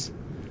paces.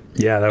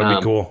 Yeah, that would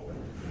be cool.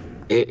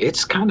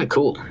 It's kind of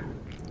cool.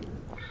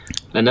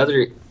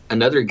 Another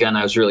gun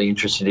I was really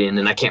interested in,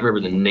 and I can't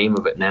remember the name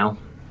of it now.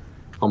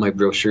 All my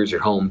brochures are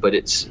home, but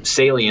it's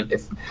Salient.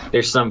 If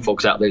there's some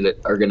folks out there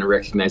that are going to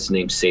recognize the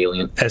name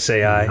Salient.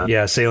 SAI,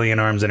 yeah, Salient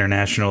Arms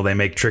International. They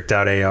make tricked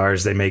out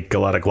ARs. They make a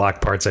lot of Glock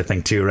parts, I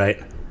think, too,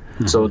 right?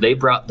 So they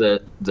brought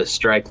the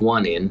Strike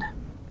 1 in.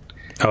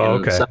 Oh,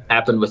 okay. Something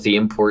happened with the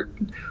import.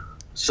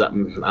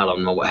 Something, I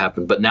don't know what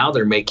happened, but now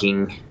they're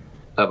making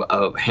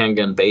a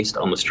handgun based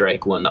on the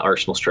Strike 1, the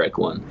Arsenal Strike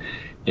 1.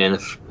 And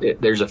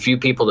there's a few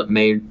people that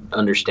may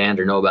understand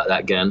or know about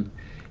that gun.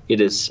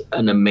 It is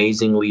an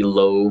amazingly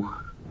low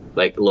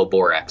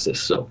bore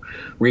axis, so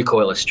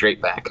recoil is straight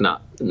back,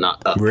 not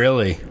up.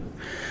 Really?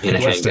 In a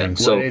handgun.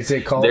 So what is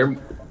it called?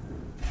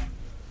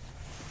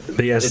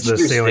 The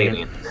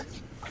Salient.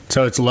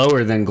 So it's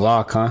lower than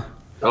Glock, huh?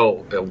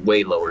 Oh,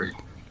 way lower.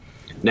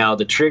 Now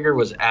the trigger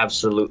was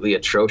absolutely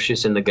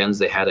atrocious in the guns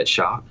they had at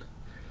SHOT.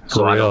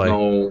 So really? I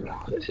don't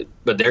know,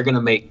 but they're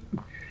gonna make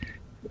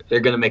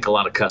a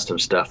lot of custom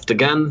stuff. The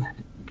gun,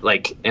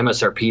 like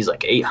MSRP is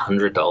like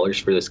 $800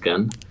 for this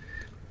gun.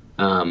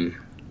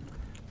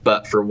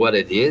 but for what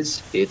it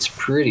is, it's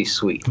pretty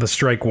sweet. The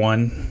Strike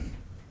One.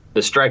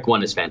 The Strike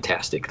One is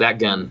fantastic. That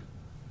gun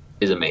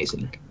is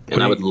amazing,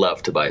 and I would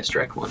love to buy a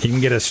Strike One. You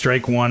can get a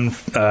Strike One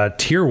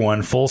Tier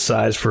 1 full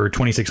size for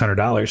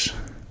 $2,600.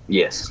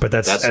 Yes, but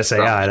that's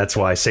SAI. That's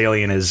why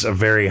Salient is a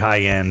very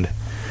high end.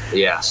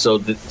 Yeah.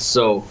 The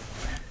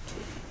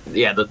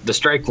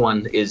Strike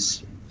One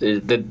is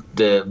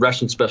the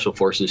Russian Special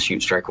Forces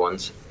shoot Strike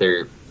Ones.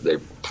 They're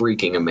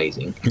freaking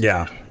amazing.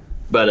 Yeah.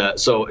 But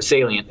so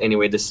Salient,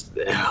 anyway, this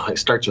it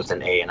starts with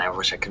an A, and I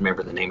wish I could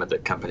remember the name of the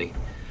company.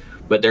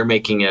 But they're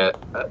making a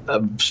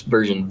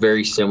version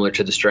very similar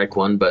to the Strike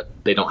One, but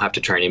they don't have to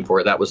try and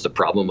import. That was the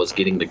problem, was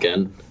getting the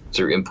gun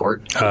through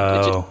import.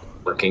 It's just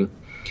working.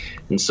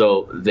 And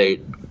so they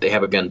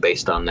have a gun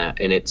based on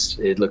that, and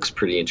it looks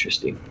pretty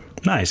interesting.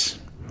 Nice.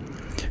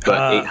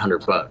 But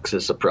 $800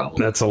 is the problem.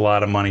 That's a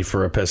lot of money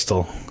for a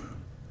pistol.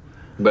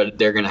 But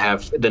they're going to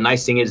have, the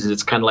nice thing is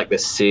it's kind of like the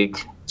SIG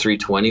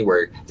 320,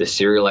 where the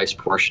serialized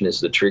portion is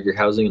the trigger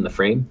housing in the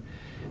frame,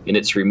 and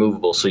it's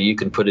removable, so you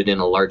can put it in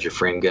a larger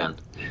frame gun.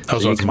 So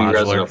you it's can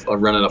modular. be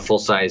running a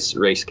full-size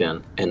race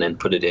gun and then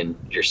put it in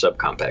your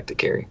subcompact to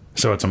carry.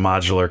 So it's a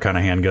modular kind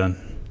of handgun.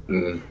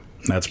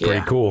 That's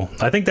pretty cool.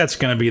 I think that's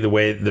going to be the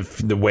way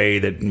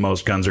that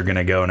most guns are going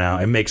to go now.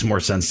 It makes more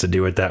sense to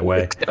do it that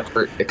way.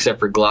 Except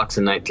for Glocks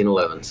and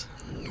 1911s.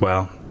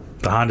 Well,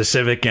 the Honda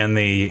Civic and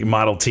the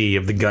Model T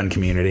of the gun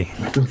community.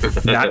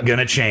 Not going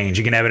to change.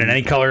 You can have it in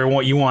any color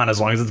you want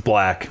as long as it's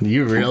black.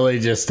 You really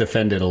just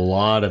offended a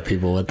lot of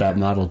people with that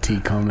Model T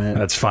comment.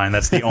 That's fine.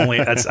 That's the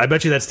only. I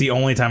bet you that's the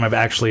only time I've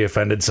actually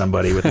offended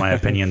somebody with my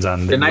opinions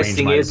on the nice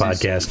thing is,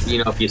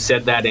 podcast. If you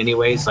said that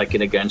anyways, like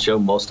in a gun show,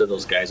 most of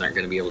those guys aren't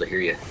going to be able to hear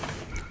you.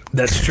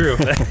 That's true.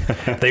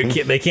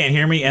 They can't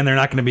hear me, and they're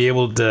not going to be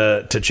able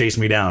to chase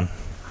me down.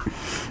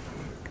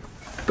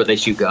 But they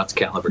shoot God's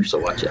caliber, so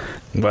watch out.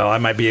 Well, I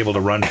might be able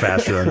to run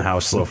faster than how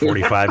slow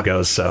 45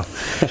 goes. So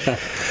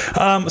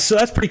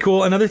that's pretty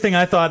cool. Another thing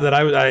I thought that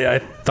I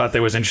thought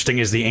that was interesting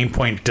is the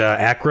Aimpoint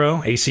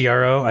Acro,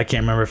 ACRO. I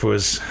can't remember if it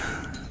was.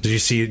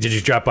 Did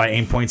you drop by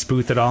Aimpoint's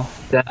booth at all?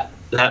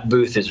 That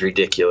booth is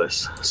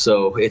ridiculous.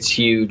 So it's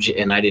huge,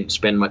 and I didn't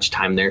spend much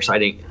time there. So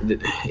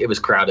it was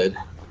crowded.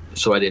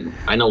 So I didn't.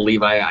 I know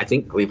Levi. I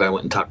think Levi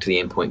went and talked to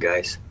the Aimpoint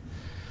guys.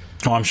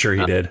 Oh, I'm sure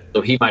he did.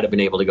 So he might have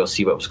been able to go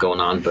see what was going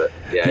on, but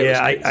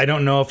I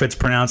don't know if it's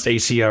pronounced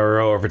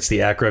ACRO or if it's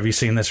the Acro. Have you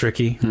seen this,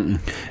 Ricky?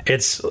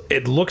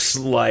 It looks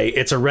like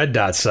it's a red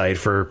dot sight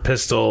for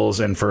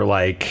pistols and for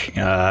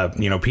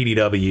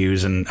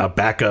PDWs and a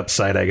backup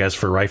sight, I guess,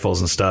 for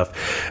rifles and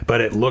stuff.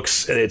 But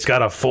it's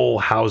got a full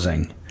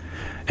housing.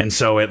 And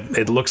so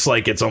it looks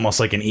like it's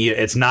almost like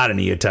it's not an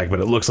EOTech,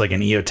 but it looks like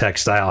an EOTech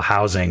style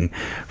housing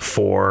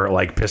for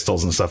like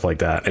pistols and stuff like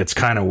that. It's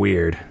kind of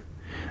weird.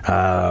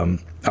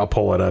 I'll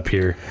pull it up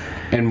here.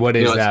 And what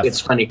is that?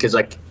 It's funny because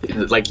like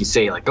you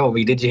say, like, oh,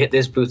 did you hit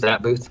this booth,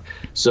 that booth?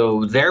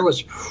 So there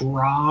was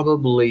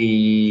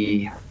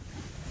probably,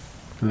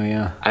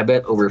 I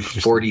bet over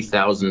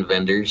 40,000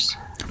 vendors.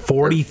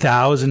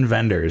 40,000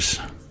 vendors.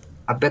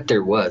 I bet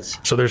there was.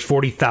 So there's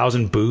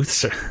 40,000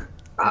 booths.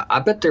 I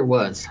bet there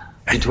was,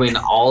 between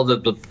all the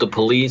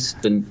police,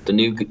 the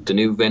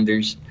new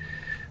vendors.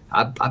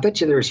 I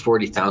bet you there's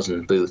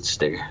 40,000 booths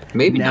there.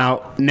 Maybe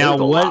now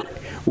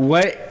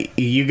what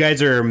you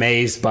guys are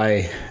amazed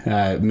by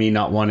me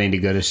not wanting to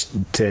go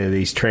to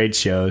these trade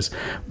shows,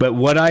 but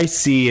what I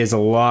see is a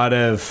lot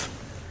of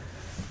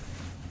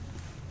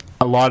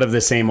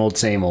the same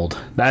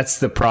old. That's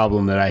the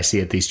problem that I see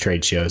at these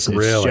trade shows.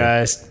 It's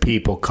just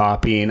people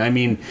copying. I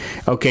mean,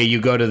 okay,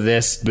 you go to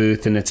this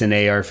booth and it's an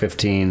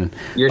AR-15.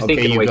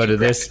 You go to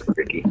this.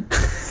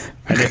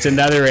 And it's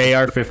another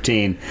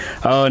AR-15.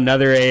 Oh,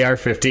 another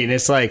AR-15.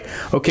 It's like,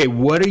 okay,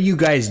 what are you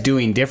guys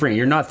doing different?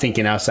 You're not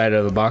thinking outside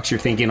of the box.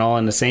 You're thinking all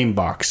in the same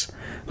box.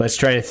 Let's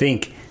try to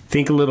think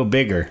a little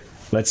bigger.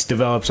 Let's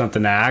develop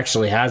something that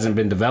actually hasn't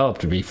been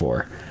developed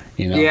before.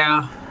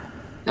 Yeah.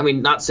 I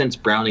mean, not since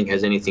Browning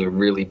has anything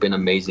really been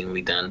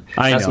amazingly done.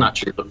 That's not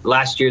true.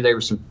 Last year there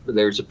was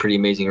a pretty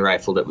amazing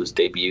rifle that was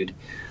debuted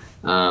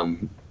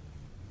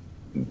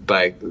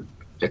by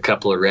a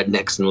couple of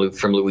rednecks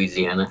from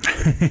Louisiana,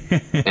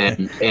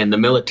 and the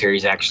military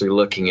is actually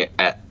looking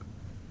at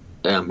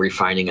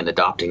refining and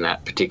adopting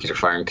that particular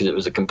firearm because it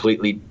was a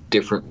completely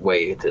different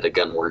way that a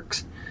gun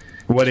works.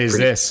 What is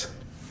this?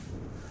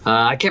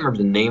 I can't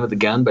remember the name of the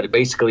gun, but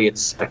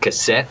it's a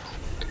cassette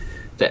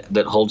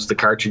that holds the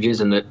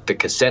cartridges, and the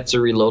cassettes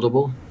are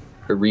reloadable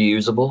or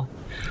reusable,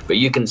 but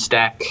you can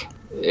stack,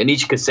 and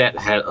each cassette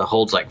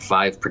holds like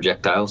 5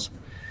 projectiles,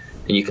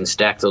 and you can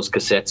stack those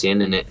cassettes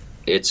in, and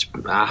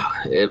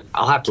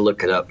I'll have to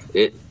look it up.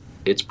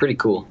 It's pretty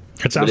cool.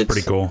 It sounds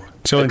pretty cool.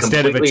 So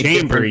instead of a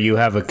chamber, you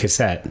have a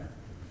cassette.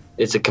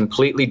 It's a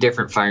completely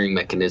different firing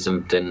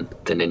mechanism than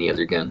any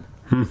other gun.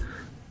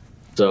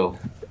 So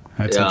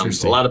that's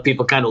interesting. A lot of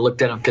people kind of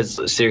looked at them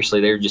because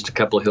seriously, they were just a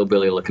couple of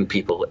hillbilly-looking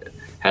people that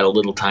had a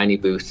little tiny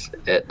booth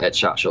at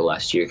SHOT Show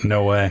last year.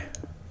 No way.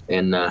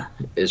 And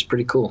it's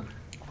pretty cool.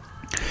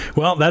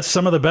 Well, that's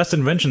some of the best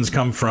inventions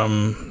come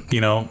from,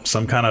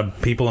 some kind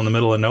of people in the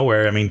middle of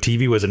nowhere. I mean,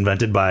 TV was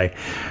invented by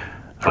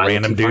a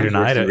random dude in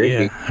Idaho.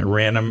 Yeah,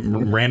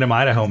 random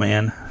Idaho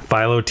man.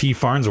 Philo T.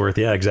 Farnsworth.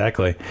 Yeah,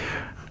 exactly.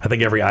 I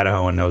think every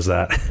Idahoan knows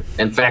that.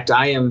 In fact,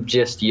 I am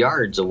just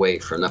yards away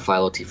from the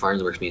Philo T.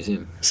 Farnsworth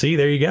Museum. See,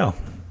 there you go.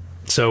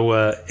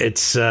 So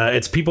it's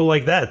people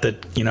like that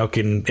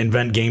can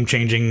invent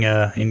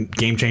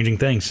game-changing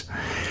things.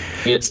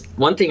 It's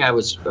one thing I'm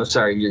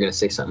sorry, you're going to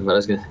say something, but I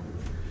was going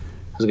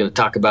to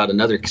talk about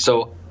another.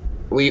 So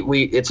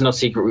we it's no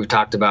secret we've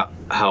talked about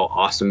how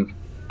awesome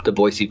the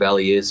Boise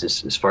Valley is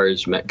as far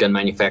as gun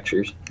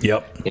manufacturers.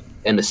 Yep.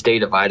 And the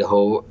state of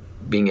Idaho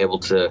being able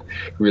to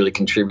really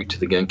contribute to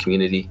the gun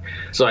community.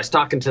 So I was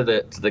talking to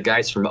the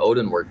guys from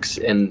Odin Works,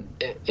 and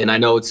I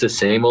know it's the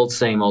same old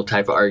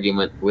type of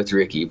argument with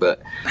Ricky,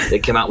 but they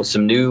came out with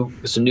some new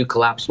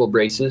collapsible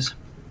braces,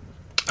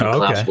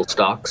 collapsible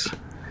stocks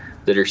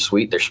that are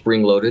sweet. They're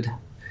spring loaded,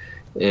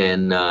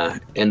 and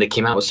they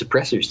came out with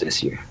suppressors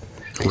this year.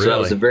 Really? So that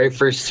was the very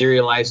first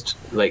serialized.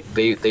 Like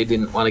they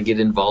didn't want to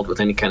get involved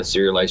with any kind of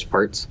serialized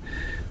parts.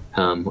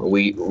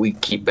 We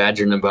keep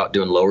badgering them about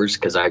doing lowers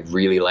because I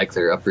really like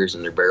their uppers,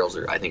 and their barrels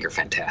are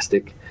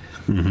fantastic.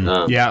 Mm-hmm.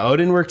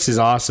 Odin Works is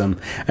awesome.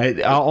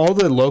 All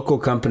the local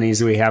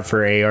companies we have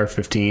for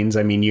AR-15s.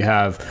 I mean, you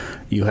have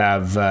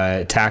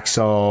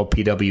Taxol,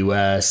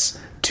 PWS,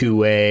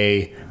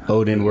 2A,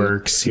 Odin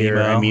Works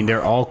here. I mean,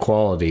 they're all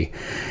quality,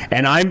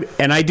 and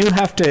I do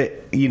have to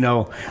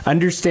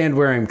understand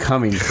where I'm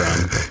coming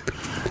from.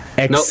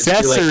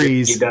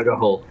 Accessories. You dug a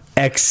hole.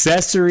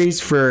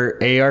 Accessories for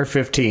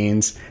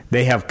AR-15s,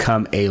 they have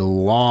come a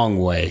long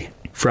way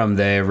from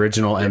the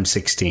original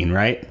M16,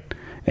 right?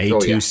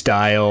 A2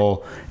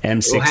 style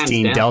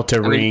M16 Delta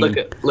Ring.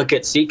 Look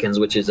at Seekins,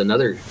 which is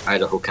another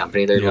Idaho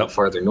company. They're a little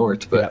farther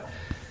north, but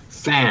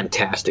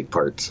fantastic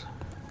parts.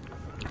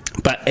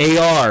 But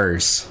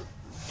ARs,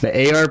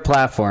 the AR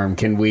platform,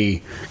 can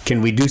we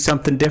do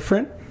something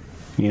different?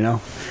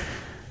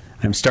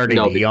 I'm starting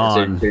to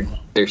yawn.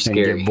 They're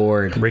scary. Get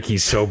bored.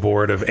 Ricky's so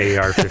bored of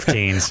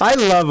AR-15s. I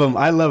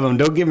love them.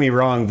 Don't get me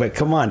wrong, but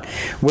come on.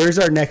 Where's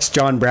our next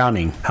John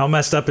Browning? How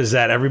messed up is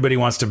that? Everybody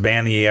wants to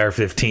ban the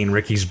AR-15.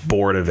 Ricky's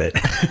bored of it.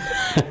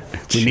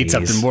 We need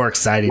something more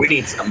exciting. We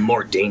need some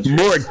more dangerous.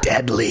 More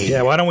deadly.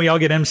 Yeah, why don't we all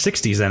get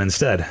M60s then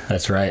instead?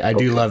 That's right. I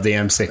do love the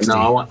M60.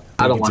 No,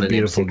 I don't want an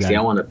M60. Gun. I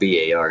want a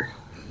BAR.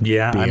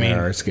 Yeah,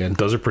 BAR is good.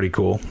 Those are pretty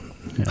cool.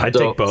 Yeah. I'd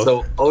take both.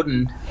 So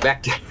Odin,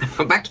 back to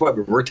what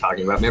we were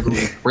talking about. Remember,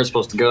 we weren't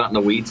supposed to go out in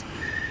the weeds.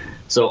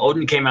 So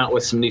Odin came out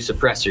with some new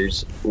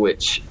suppressors,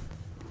 which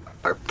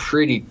are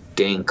pretty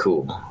dang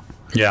cool.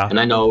 Yeah. And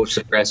I know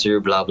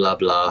suppressor, blah, blah,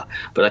 blah.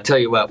 But I tell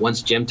you what,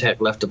 once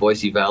Gemtech left the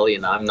Boise Valley,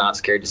 and I'm not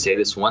scared to say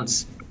this,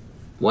 once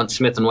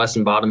Smith &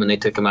 Wesson bought them and they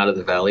took them out of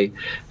the valley,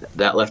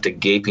 that left a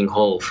gaping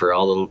hole for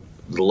all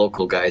the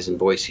local guys in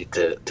Boise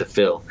to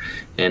fill.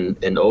 And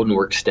Odin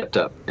Works stepped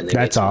up. And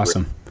that's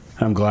awesome.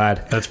 I'm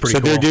glad. That's pretty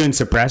cool. So they're doing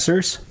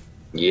suppressors?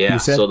 Yeah,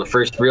 so the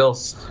first real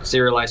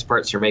serialized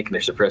parts they're making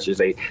their suppressors.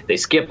 They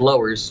skip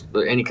lowers,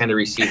 any kind of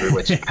receiver,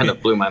 which kind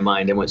of blew my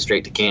mind, and went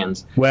straight to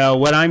cans. Well,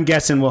 what I'm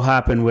guessing will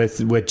happen with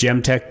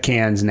Gemtech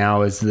cans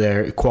now is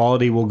their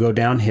quality will go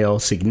downhill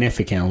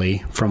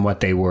significantly from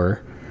what they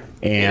were,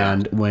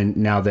 and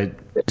now that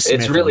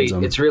Smith owns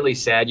them. It's really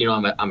sad.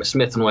 I'm a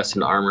Smith &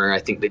 Wesson armor. I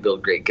think they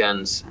build great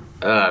guns,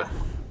 but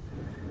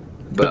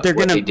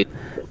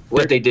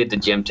what they did to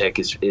Gemtech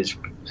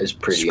is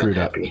pretty screwed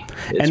unhappy. Up.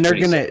 And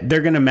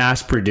they're gonna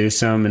mass produce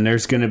them, and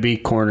there's gonna be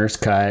corners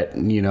cut.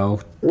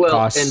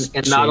 Costs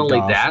and not only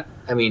off. that,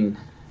 I mean,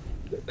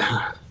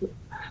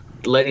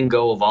 letting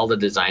go of all the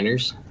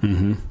designers.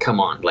 Mm-hmm. Come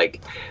on,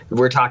 like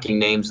we're talking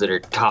names that are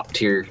top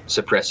tier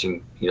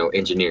suppressing,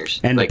 engineers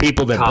and the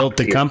people that built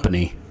the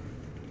company.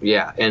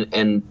 Yeah,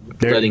 and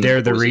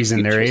they're the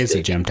reason there is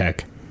a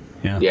Gemtech.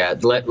 Yeah,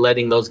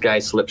 letting those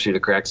guys slip through the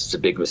cracks is a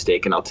big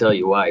mistake, and I'll tell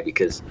you why.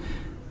 Because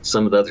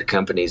some of the other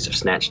companies have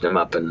snatched them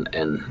up, and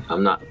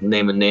I'm not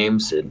naming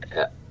names. And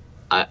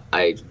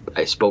I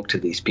spoke to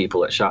these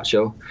people at SHOT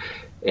Show,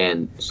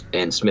 and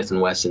Smith &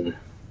 Wesson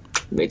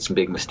made some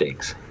big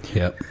mistakes.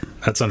 Yep,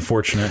 that's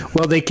unfortunate.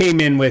 Well, they came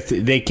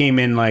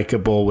in like a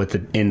bull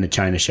in the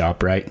China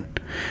shop, right?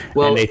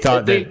 Well, and they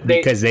thought that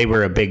because they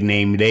were a big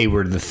name, they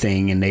were the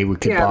thing, and they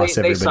could boss everybody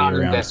around. They saw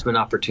an investment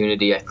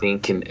opportunity, I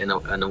think, in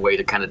a way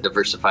to kind of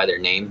diversify their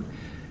name.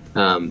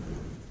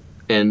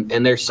 And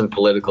there's some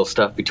political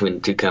stuff between the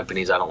two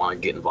companies I don't want to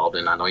get involved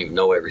in. I don't even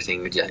know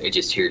everything. I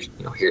just hear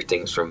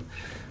things from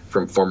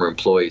former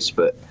employees.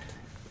 But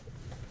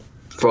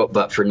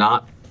for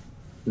not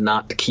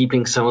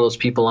keeping some of those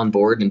people on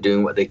board and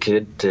doing what they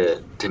could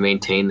to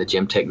maintain the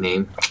Gemtech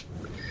name,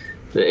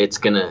 it's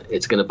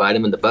gonna bite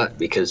them in the butt,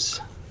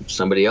 because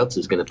somebody else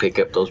is going to pick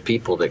up those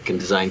people that can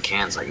design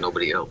cans like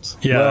nobody else.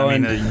 Yeah,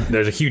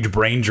 there's a huge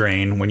brain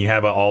drain when you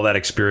have all that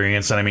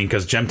experience. And I mean,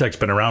 because Gemtech's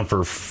been around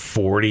for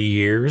 40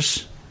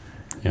 years.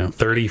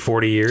 30,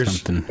 40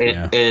 years.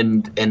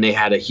 And they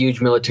had a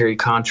huge military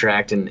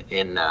contract, and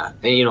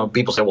you know,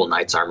 people say, well,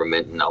 Knights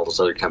Armament and all those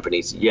other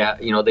companies, yeah,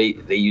 you know,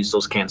 they use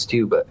those cans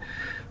too, but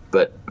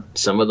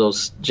some of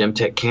those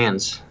Gemtech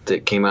cans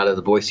that came out of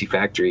the Boise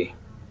factory,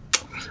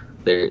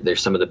 they're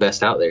some of the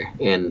best out there.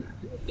 And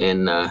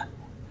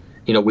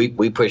you know,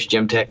 we push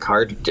Gemtech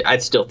hard. I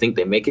still think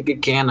they make a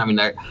good can. I mean,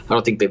 I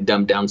don't think they've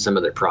dumbed down some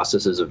of their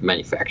processes of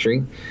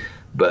manufacturing,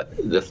 but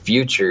the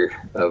future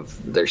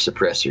of their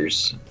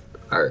suppressors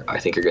I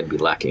think are going to be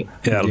lacking.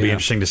 Yeah, it'll be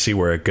interesting to see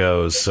where it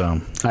goes. So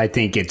I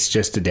think it's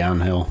just a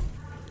downhill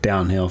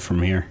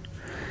from here.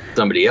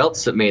 Somebody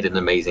else that made an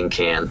amazing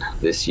can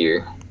this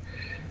year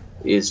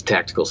is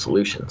Tactical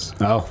Solutions.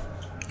 Oh,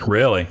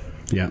 really?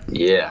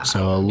 Yeah.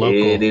 So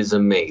it is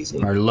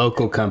amazing. Our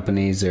local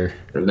companies are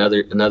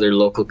another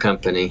local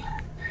company.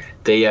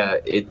 They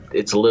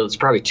it's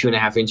probably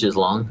 2.5 inches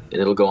long, and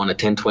it'll go on a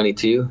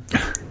 1022.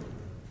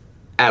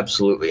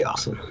 Absolutely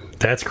awesome.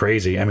 That's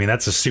crazy. I mean,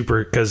 that's a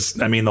super, because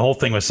I mean, the whole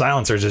thing with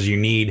silencers is you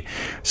need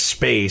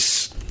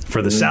space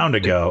for the sound to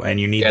go, and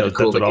you need those,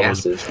 cool all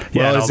those,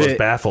 all those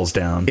baffles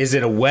down. Is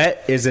it a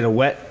wet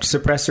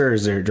suppressor, or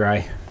is it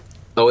dry?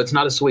 Oh, it's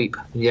not a sweep.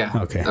 Yeah.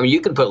 Okay. I mean,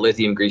 you can put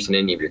lithium grease in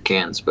any of your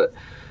cans, but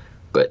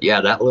yeah,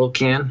 that little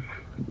can,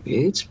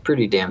 it's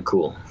pretty damn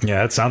cool.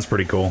 Yeah, that sounds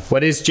pretty cool.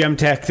 What is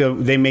Gemtech, though?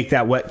 They make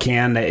that wet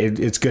can that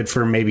it's good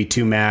for maybe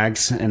 2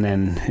 mags, and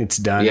then it's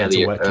done. Yeah, it's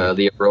a wet can.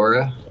 The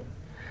Aurora.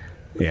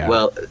 Yeah.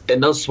 Well,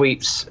 and those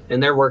sweeps,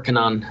 and they're working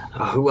on,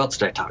 who else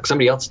did I talk?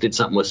 Somebody else did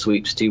something with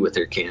sweeps too with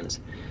their cans.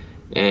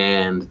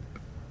 And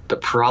the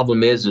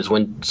problem is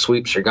when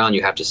sweeps are gone,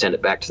 you have to send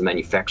it back to the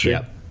manufacturer.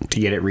 Yep. To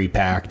get it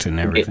repacked and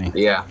everything.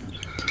 Yeah.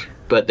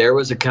 But there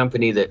was a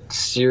company that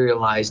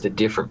serialized a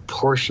different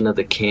portion of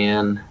the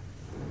can.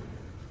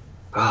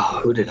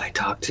 Oh, who did I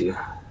talk to?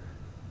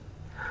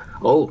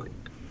 Oh,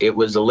 it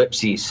was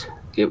Ellipses.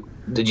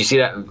 Did you see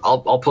that?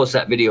 I'll post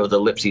that video of the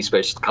Ellipses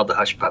special called the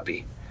Hush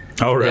Puppy.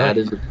 Oh,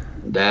 really?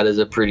 That is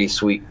a pretty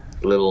sweet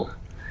little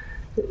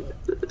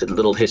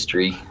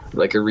history,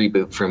 like a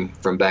reboot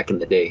from back in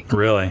the day.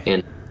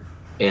 Really?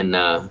 And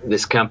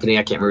this company,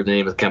 I can't remember the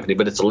name of the company,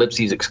 but it's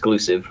Ellipses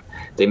exclusive.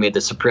 They made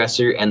the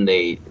suppressor, and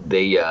they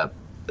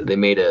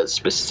made a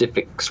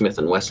specific Smith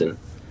 & Wesson.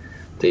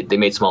 They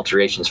made some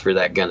alterations for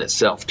that gun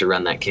itself to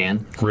run that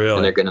can. Really?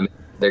 And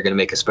they're gonna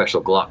make a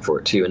special Glock for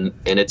it too,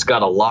 and it's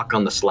got a lock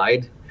on the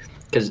slide,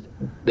 because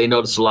they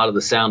noticed a lot of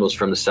the sound was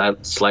from the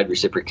slide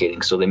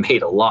reciprocating, so they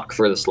made a lock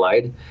for the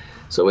slide,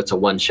 so it's a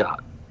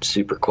one-shot,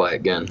 super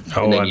quiet gun.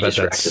 Oh, and then I bet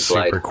that's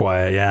super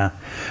quiet. Yeah.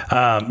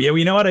 Yeah. Well,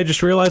 you know what? I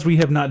just realized we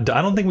have not.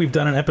 I don't think we've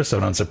done an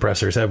episode on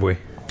suppressors, have we?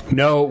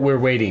 No, we're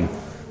waiting.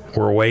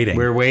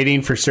 We're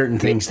waiting for certain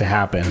things to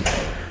happen.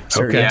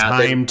 Certain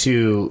time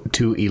to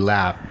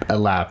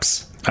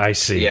elapse. I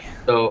see.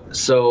 Yeah.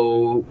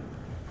 So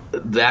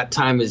that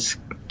time is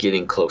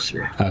getting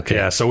closer. Okay.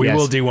 Yeah, so we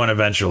will do one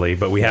eventually,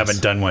 but we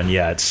haven't done one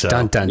yet. So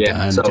dun.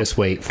 So, just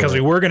wait. Because we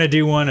were going to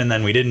do one, and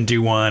then we didn't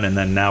do one, and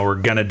then now we're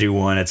going to do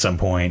one at some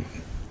point.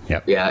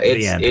 Yep. Yeah,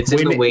 it's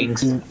in the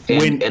wings,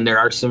 and there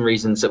are some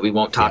reasons that we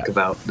won't talk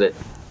about that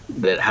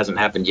hasn't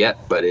happened yet,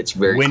 but it's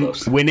very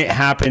close. When it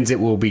happens, it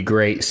will be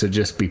great, so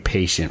just be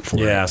patient for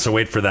it. Yeah, so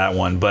wait for that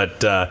one.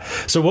 But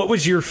so what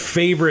was your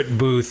favorite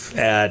booth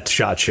at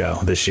SHOT Show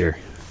this year?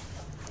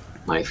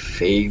 My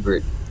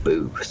favorite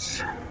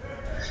booth?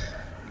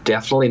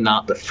 Definitely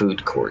not the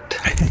food court.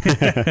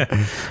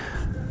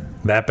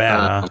 That bad,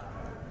 huh?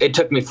 It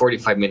took me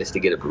 45 minutes to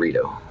get a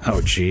burrito.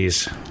 Oh,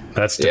 geez.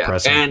 That's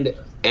depressing.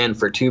 And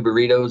for 2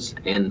 burritos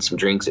and some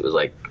drinks, it was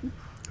like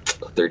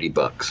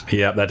 $30.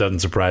 Yeah, that doesn't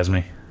surprise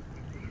me.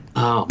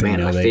 Oh,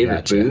 man, my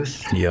favorite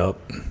booth? Yep.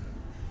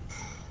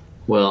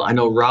 Well, I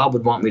know Rob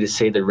would want me to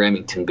say the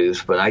Remington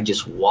booth, but I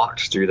just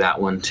walked through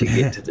that one to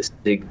get to the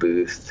SIG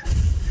booth.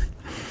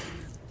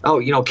 Oh,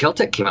 you know,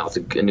 Kel-Tec came out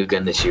with a new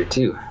gun this year,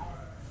 too.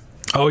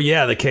 Oh,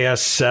 yeah, the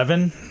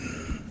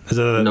KS7? Is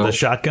it the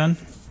shotgun?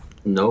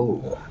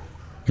 No,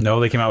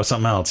 they came out with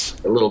something else.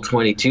 A little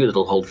 22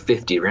 that'll hold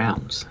 50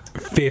 rounds.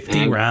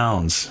 50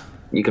 rounds.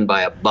 You can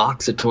buy a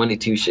box of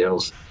 22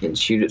 shells and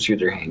shoot it through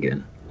their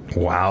handgun.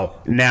 Wow.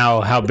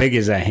 Now, how big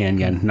is that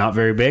handgun? Not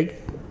very big?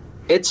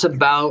 It's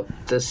about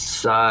the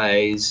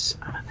size.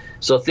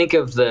 So think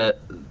of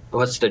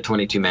what's the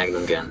 22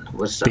 Magnum gun?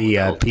 What's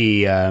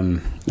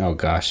that oh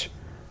gosh.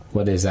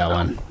 What is that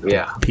one?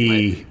 Yeah.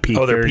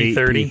 P30.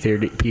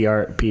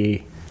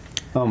 P30.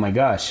 Oh my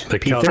gosh. The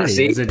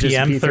P30. Is it just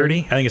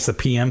PM30? I think it's the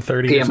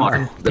PM30.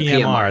 PMR. The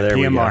PMR. There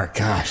we go. PMR.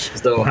 Gosh.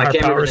 So I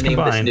can't remember the name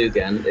of this new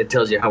gun. It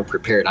tells you how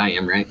prepared I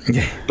am, right?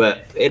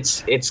 But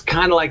it's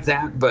kind of like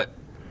that, but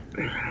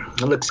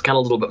it looks kind of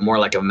a little bit more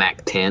like a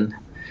Mac 10.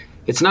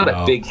 It's not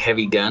a big,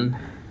 heavy gun,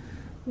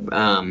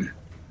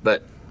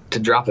 but to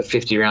drop a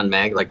 50-round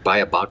mag, like buy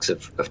a box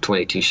of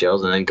 22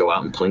 shells and then go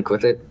out and plink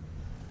with it,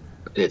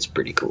 it's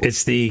pretty cool.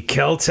 It's the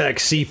Kel-Tec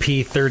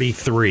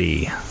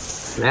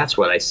CP33. That's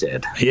what I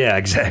said. Yeah,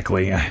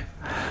 exactly.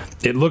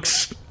 It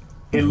looks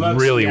It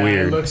looks really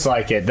weird. It looks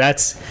like it.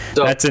 That's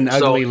an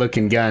ugly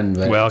looking gun.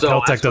 But. Well,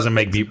 Kel-Tec doesn't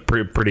make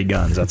pretty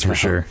guns, that's for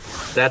sure.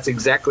 That's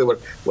exactly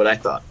what I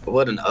thought.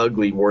 What an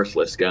ugly,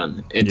 worthless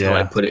gun until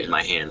I put it in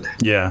my hand.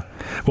 Yeah.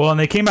 Well, and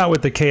they came out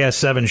with the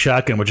KS7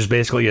 shotgun, which is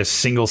basically a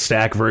single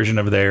stack version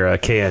of their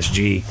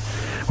KSG,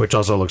 which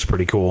also looks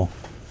pretty cool.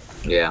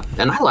 Yeah,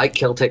 and I like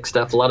Kel-Tec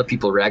stuff. A lot of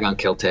people rag on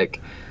Kel-Tec.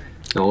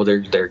 No,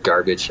 they're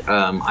garbage.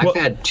 I've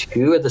had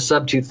 2 of the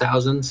sub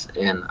 2000s,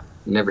 and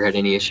never had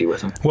any issue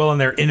with them. Well,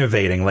 and they're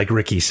innovating, like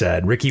Ricky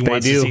said. Ricky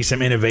wants to see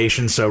some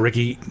innovation, so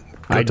Ricky,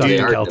 I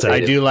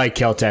do like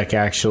Kel-Tec,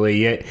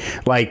 actually.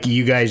 Like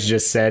you guys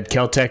just said,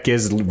 Kel-Tec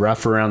is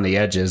rough around the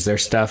edges. Their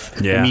stuff,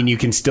 I mean, you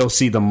can still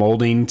see the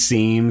molding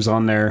seams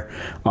on their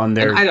I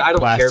don't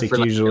plastic care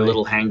for usually. Their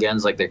little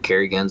handguns, like their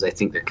carry guns. I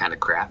think they're kind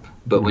of crap.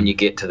 But when you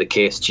get to the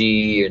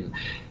KSG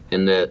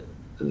and the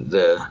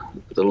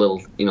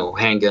little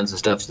handguns and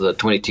stuff, the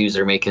 22s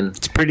they're making,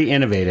 it's pretty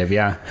innovative.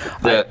 Yeah.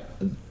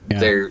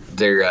 Their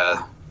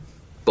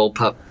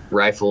bullpup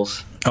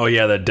rifles. Oh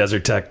yeah, the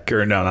Desert Tech,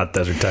 or no, not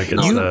Desert Tech.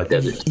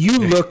 It's you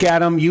look at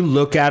them,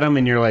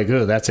 and you're like,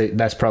 oh,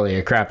 that's probably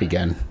a crappy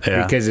gun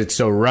because it's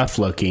so rough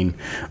looking.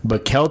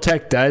 But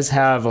Kel-Tec does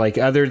have, like,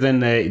 other than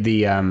the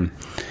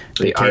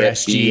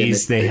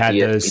KSGs,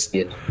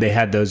 they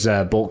had those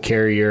bolt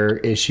carrier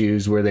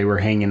issues where they were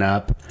hanging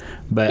up.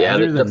 But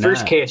the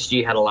first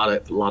KSG had a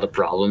lot of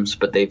problems,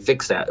 but they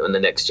fixed that in the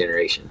next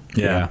generation.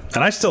 Yeah,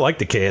 and I still like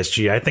the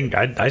KSG. I think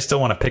I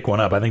still want to pick one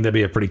up. I think that'd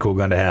be a pretty cool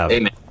gun to have.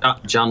 Hey man,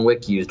 John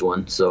Wick used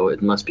one, so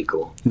it must be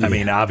cool. I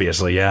mean,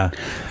 obviously, yeah.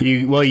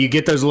 You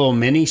get those little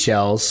mini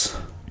shells.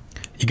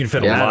 You can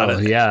fit a lot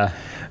of you can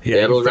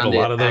fit a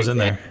lot of those in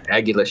there.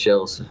 Aguila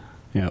shells.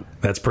 Yeah,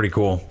 that's pretty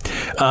cool.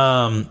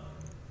 And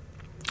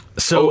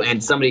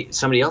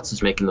somebody else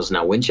is making those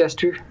now.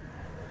 Winchester.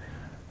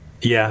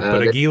 Yeah,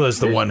 but Aguila's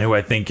the one who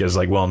I think is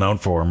like well known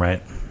for them,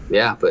 right?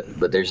 Yeah,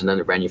 but there's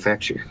another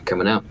manufacturer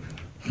coming out.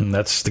 And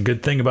that's the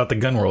good thing about the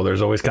gun world.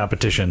 There's always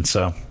competition,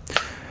 so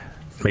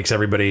makes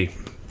everybody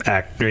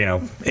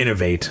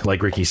innovate,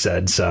 like Ricky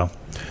said. So.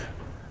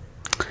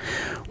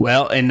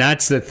 Well, and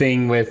that's the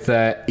thing with,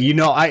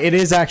 it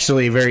is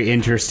actually very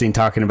interesting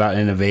talking about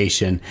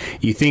innovation.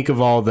 You think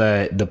of all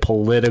the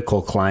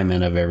political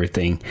climate of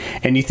everything,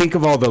 and you think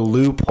of all the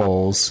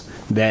loopholes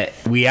that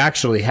we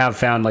actually have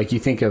found. Like, you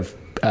think of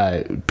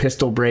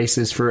pistol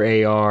braces for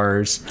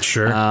ARs,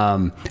 sure.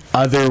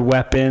 Other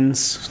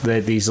weapons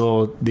that these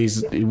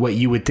what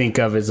you would think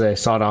of as a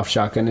sawed-off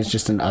shotgun is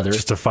just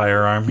just a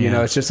firearm.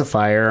 It's just a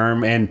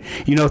firearm, and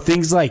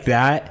things like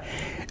that.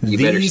 You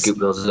better scoop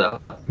those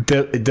up.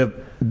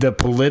 The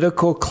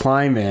political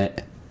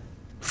climate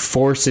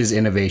forces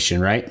innovation,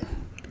 right?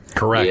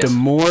 Correct. Yes.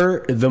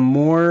 The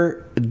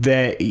more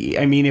that,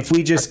 I mean, if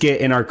we just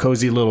get in our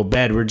cozy little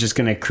bed, we're just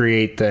going to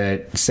create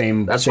the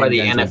same. That's why the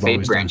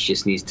NFA branch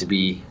just needs to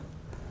be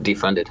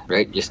defunded,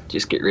 right?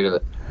 Just get rid of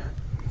it.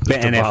 The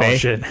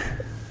NFA.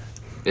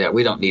 Yeah,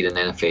 we don't need an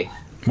NFA.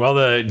 Well,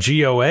 the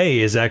GOA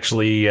is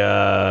actually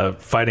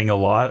fighting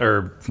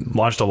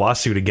launched a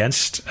lawsuit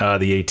against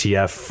the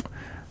ATF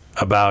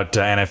about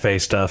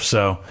NFA stuff.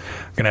 So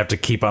I'm going to have to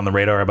keep on the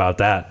radar about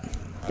that.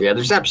 Yeah,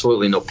 there's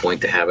absolutely no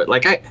point to have it.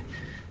 Like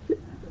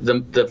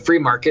the free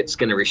market's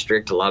going to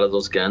restrict a lot of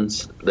those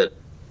guns that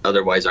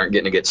otherwise aren't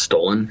going to get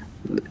stolen.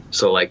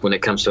 So, like, when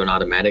it comes to an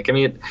automatic, I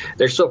mean,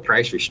 they're so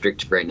price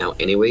restricted right now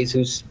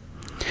anyways.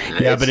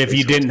 But if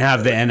you didn't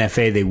have the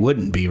NFA, they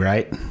wouldn't be,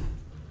 right?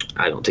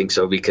 I don't think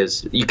so,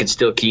 because you could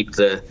still keep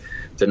the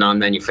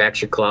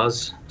non-manufacture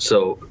clause.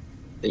 So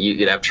you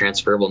could have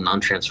transferable,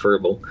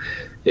 non-transferable.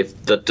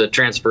 If the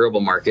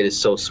transferable market is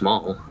so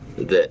small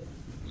that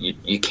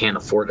you can't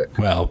afford it.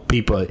 Well,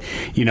 people,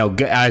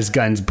 as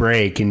guns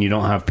break and you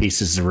don't have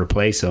pieces to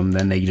replace them,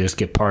 then they just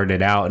get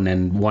parted out, and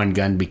then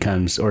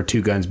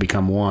two guns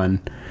become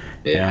one.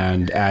 Yeah.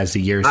 And as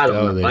the years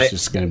go, there's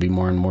just going to be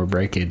more and more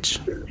breakage.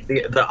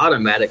 The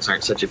automatics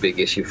aren't such a big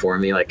issue for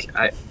me. Like,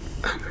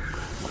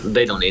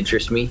 they don't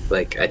interest me.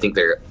 Like, I think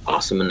they're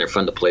awesome and they're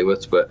fun to play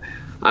with, but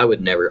I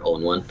would never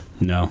own one.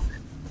 No.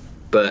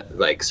 But,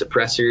 like,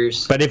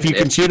 suppressors. But if you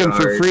can shoot them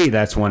for free,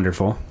 that's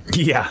wonderful.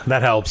 Yeah,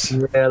 that helps.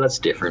 Yeah, that's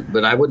different.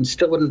 But I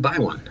still wouldn't buy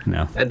one.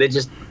 No. They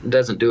just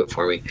doesn't do it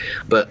for me.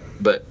 But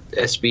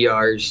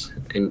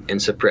SBRs and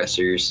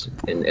suppressors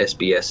and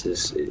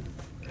SBSs,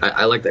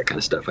 I like that kind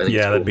of stuff. I think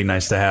that'd be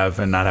nice to have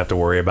and not have to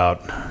worry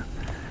about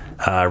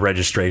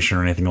registration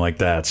or anything like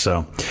that.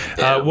 So,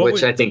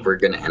 I think we're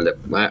going to end up.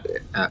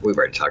 We've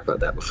already talked about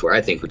that before.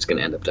 I think it's going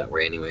to end up that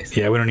way, anyways.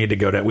 Yeah, we don't need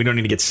to we don't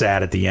need to get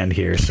sad at the end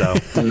here. So,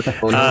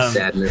 no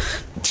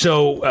sadness.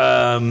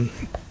 So,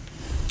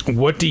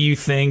 what do you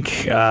think?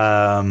 Did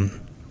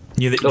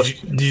you think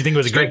it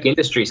was Strike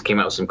Industries came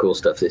out with some cool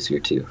stuff this year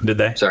too? Did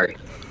they? Sorry.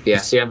 Yeah,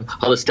 see,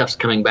 all this stuff's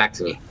coming back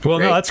to me. Well,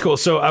 right? No, that's cool.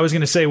 So I was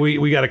going to say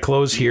we got to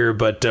close here,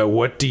 but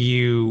what do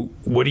you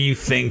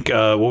think?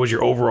 What was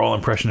your overall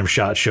impression of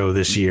SHOT Show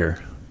this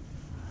year?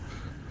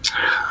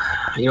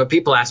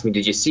 People ask me,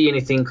 did you see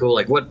anything cool?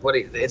 Like, what?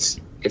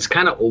 It's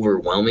kind of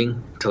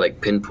overwhelming to,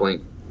 like,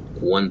 pinpoint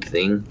one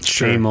thing.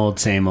 Same old,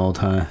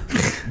 huh?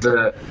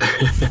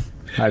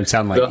 I would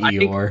sound like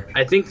Eeyore.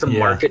 I think the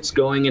market's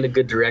going in a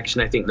good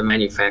direction. I think the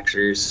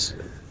manufacturers,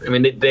 I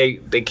mean,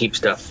 they keep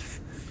stuff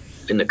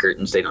in the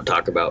curtains they don't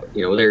talk about.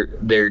 You know,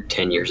 they're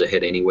 10 years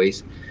ahead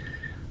anyways.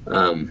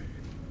 I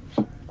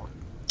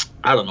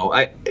don't know.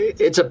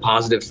 It's a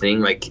positive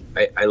thing. Like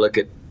I look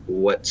at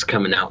what's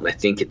coming out and I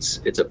think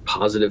it's a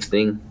positive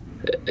thing,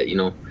 you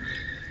know,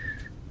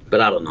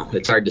 but I don't know.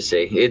 It's hard to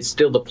say. It's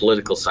still the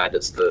political side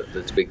that's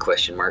the big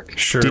question mark.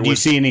 Sure. Did you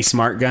see any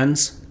smart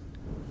guns?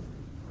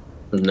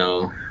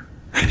 No,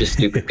 just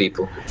stupid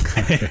people.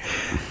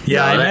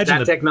 Yeah, I imagine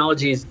that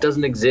technology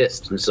doesn't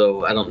exist, and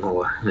so I don't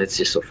know. It's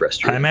just so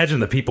frustrating. I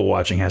imagine the people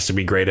watching has to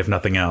be great, if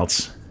nothing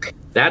else.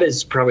 That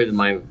is probably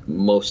my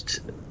most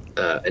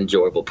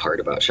enjoyable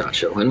part about SHOT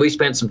Show, and we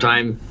spent some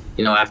time,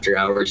 you know, after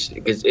hours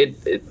because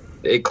it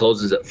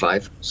closes at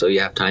 5, so you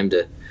have time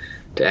to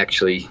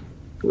actually,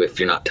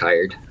 if you're not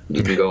tired,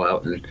 you can go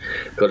out and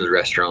go to the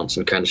restaurants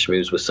and kind of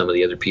schmooze with some of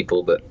the other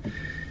people, but.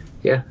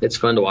 Yeah, it's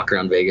fun to walk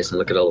around Vegas and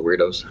look at all the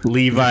weirdos.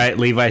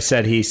 Levi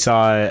said he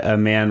saw a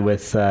man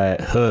with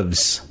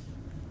hooves.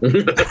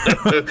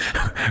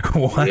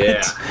 What?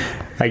 Yeah.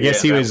 I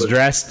guess he was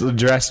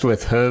dressed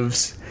with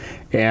hooves,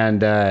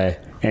 and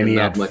he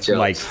had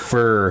like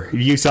fur.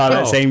 You saw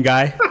that same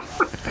guy?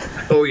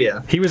 Oh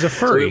yeah, he was a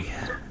furry. So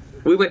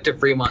we went to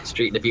Fremont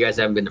Street, and if you guys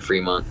haven't been to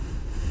Fremont,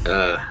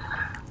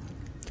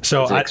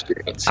 so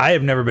I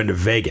have never been to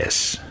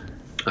Vegas.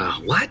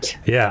 What?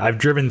 Yeah, I've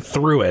driven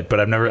through it,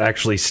 but I've never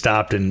actually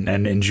stopped and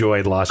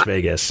enjoyed Las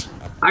Vegas.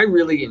 I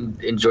really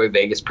enjoy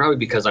Vegas, probably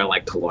because I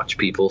like to watch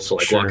people. So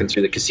like walking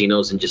through the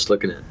casinos and just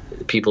looking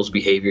at people's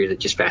behavior, that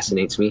just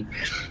fascinates me.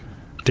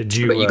 Did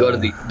you? But you go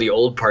to the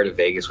old part of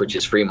Vegas, which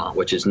is Fremont,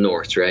 which is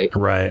north, right?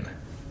 Right.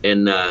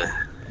 And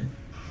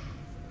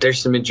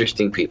there's some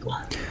interesting people.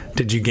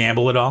 Did you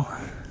gamble at all?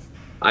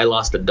 I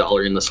lost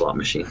 $1 in the slot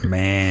machine.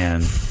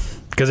 Man.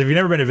 Because if you've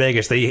never been to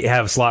Vegas, they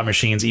have slot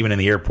machines even in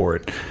the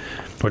airport,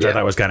 which I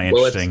thought was kind of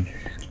interesting.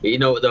 You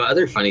know, the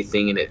other funny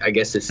thing, and I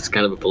guess this is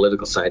kind of a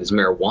political side, is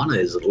marijuana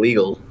is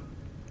legal.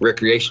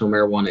 Recreational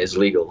marijuana is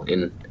legal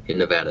in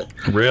Nevada.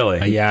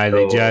 Really? Yeah,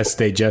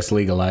 they just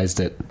legalized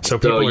it. So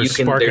people are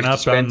sparking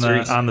up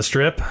on the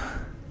Strip?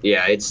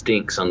 Yeah, it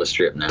stinks on the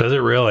Strip now. Does it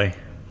really?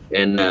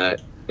 And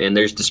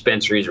there's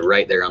dispensaries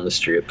right there on the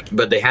Strip.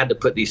 But they had to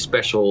put these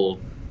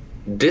special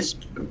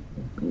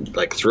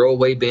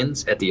throwaway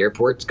bins at the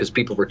airports because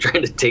people were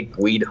trying to take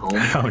weed home.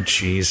 Oh,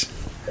 jeez.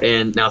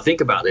 And now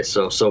think about this.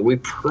 So we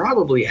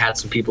probably had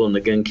some people in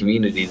the gun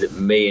community that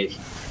may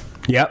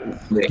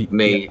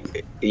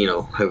you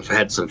know, have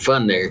had some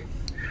fun there.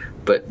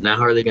 But now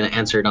how are they going to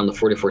answer it on the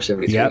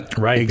 4473? Yep,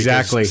 right,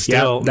 exactly.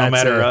 Still, no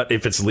matter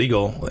if it's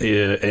legal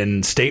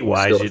and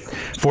state-wise,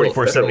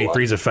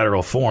 4473 is a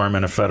federal form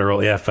and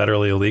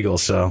federally illegal.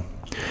 So,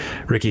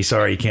 Ricky,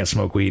 sorry, you can't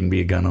smoke weed and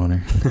be a gun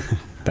owner.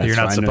 You're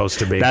not supposed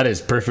to be. That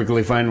is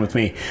perfectly fine with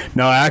me.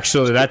 No,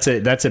 actually,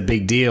 that's a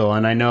big deal,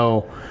 and I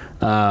know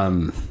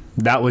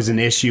that was an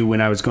issue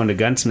when I was going to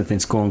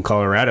gunsmithing school in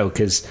Colorado,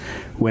 because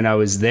when I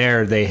was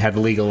there, they had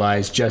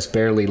just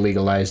barely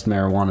legalized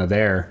marijuana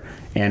there,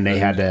 and they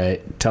had to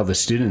tell the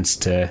students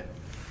to,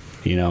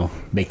 you know,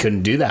 they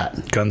couldn't do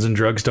that. Guns and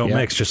drugs don't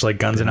mix, just like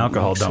guns and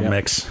alcohol don't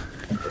mix.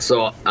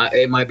 So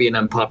it might be an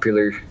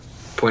unpopular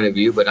point of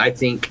view, but I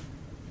think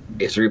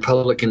if the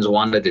Republicans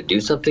wanted to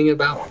do something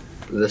about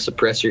the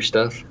suppressor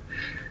stuff,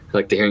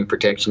 like the Hearing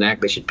Protection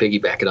Act, they should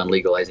piggyback it on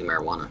legalizing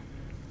marijuana.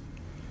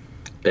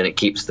 Then it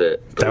keeps the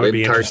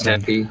libtards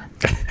happy.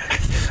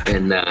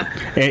 And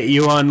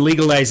you on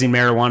legalizing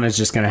marijuana is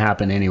just going to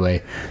happen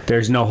anyway.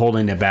 There's no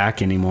holding it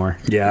back anymore.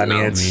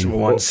 Yeah,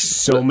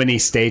 so many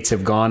states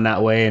have gone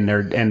that way, and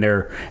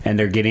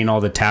they're getting all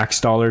the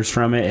tax dollars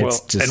from it.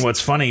 And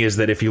what's funny is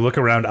that if you look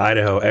around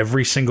Idaho,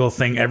 every single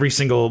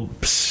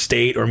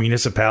state or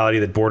municipality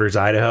that borders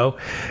Idaho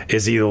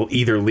is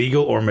either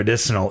legal or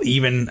medicinal.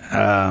 Even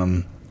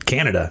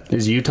Canada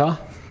is Utah.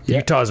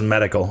 Utah's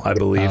medical, I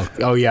believe.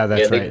 Oh yeah,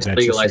 that's right. They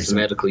legalized the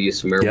medical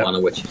use of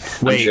marijuana, which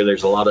I'm sure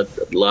there's a lot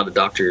of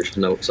doctors'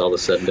 notes all of a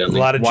sudden down there. A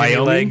lot of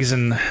Wyoming legs,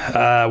 and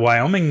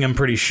Wyoming, I'm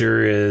pretty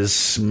sure,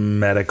 is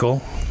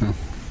medical.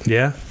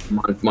 Yeah.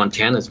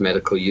 Montana's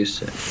medical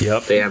use.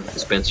 Yep. They have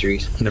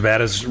dispensaries.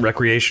 Nevada's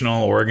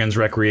recreational, Oregon's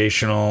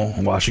recreational,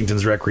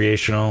 Washington's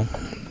recreational.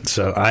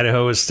 So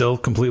Idaho is still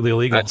completely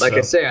illegal.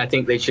 I say, I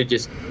think they should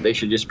just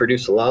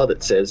produce a law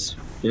that says,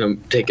 you know,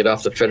 take it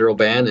off the federal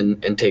ban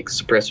and take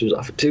suppressors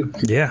off it too.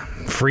 Yeah,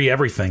 free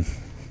everything.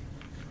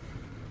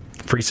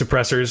 Free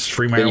suppressors,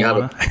 free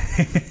marijuana.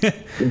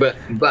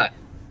 But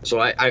so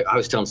I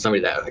was telling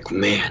somebody that, like,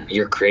 man,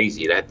 you're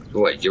crazy.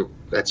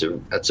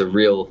 That's a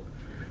real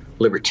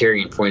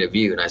libertarian point of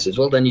view. And I said,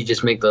 well, then you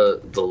just make the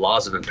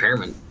laws of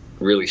impairment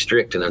really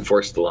strict and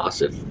enforce the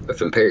laws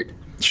if impaired.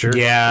 Sure.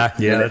 Yeah.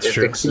 Yeah, that's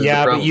true.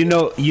 Yeah, but you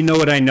know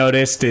what I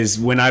noticed is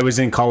when I was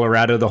in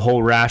Colorado, the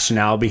whole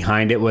rationale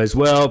behind it was,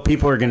 well,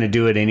 people are going to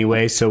do it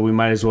anyway, so we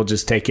might as well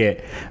just take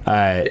it,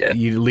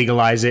 you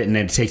legalize it, and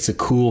it takes the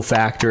cool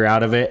factor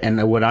out of it.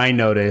 And what I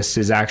noticed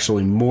is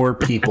actually more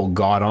people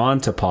got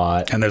onto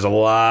pot. And there's a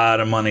lot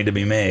of money to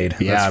be made.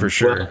 Yeah, that's for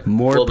sure. Well,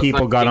 more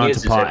people got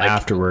onto pot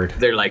afterward.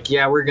 They're like,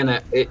 yeah, we're going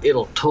to,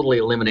 it'll totally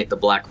eliminate the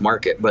black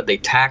market, but they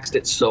taxed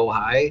it so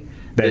high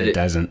that it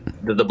doesn't.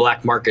 The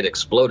black market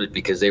exploded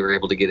because they were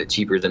able to get it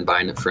cheaper than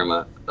buying it from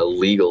a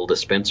legal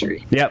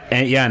dispensary. Yep,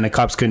 and the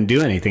cops couldn't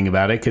do anything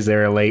about it because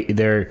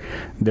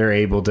they're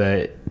able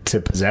to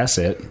possess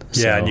it.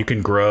 So. Yeah, and you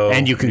can grow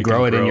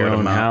it in your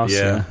own house.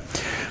 Yeah.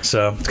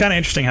 So it's kind of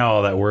interesting how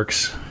all that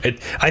works.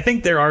 I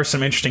think there are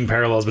some interesting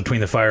parallels between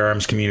the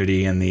firearms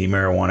community and the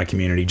marijuana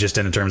community, just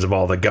in terms of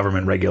all the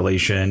government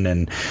regulation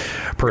and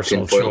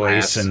personal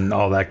choice and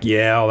all that.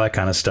 Yeah, all that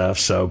kind of stuff.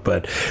 So,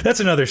 but that's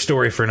another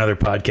story for another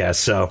podcast.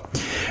 So,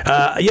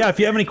 if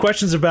you have any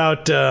questions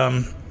about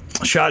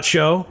SHOT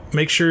Show,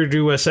 make sure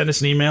to send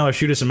us an email or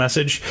shoot us a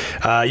message.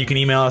 You can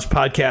email us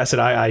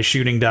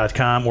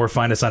podcast@iishooting.com or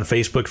find us on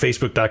Facebook,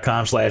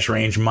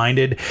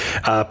 facebook.com/rangeminded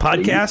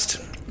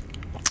podcast.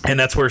 And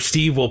that's where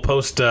Steve will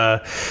post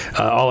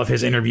all of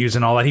his interviews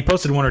and all that. He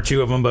posted one or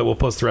two of them, but we'll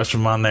post the rest of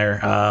them on there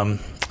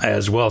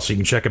as well, so you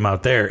can check them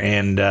out there.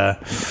 And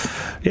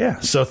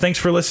so thanks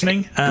for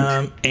listening.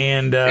 And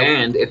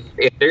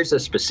if there's a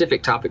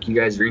specific topic you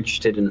guys are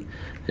interested in,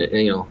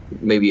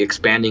 maybe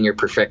expanding your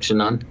perfection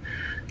on,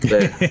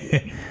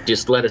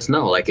 just let us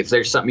know. Like if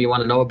there's something you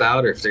want to know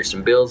about, or if there's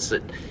some bills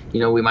that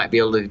we might be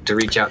able to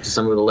reach out to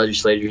some of the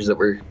legislators that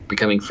we're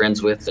becoming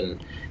friends with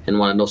and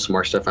want to know some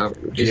more stuff out,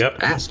 just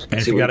ask. And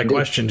if you got a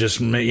question, just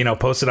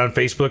post it on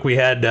Facebook. We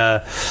had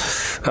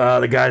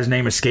the guy's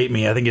name escaped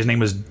me. I think his name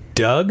was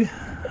Doug,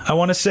 I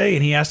want to say,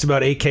 and he asked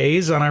about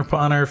AKs on our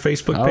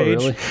Facebook page.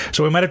 Really?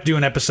 So we might have to do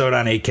an episode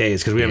on AKs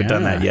because we haven't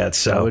done that yet.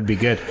 So that would be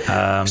good.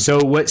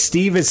 So what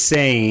Steve is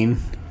saying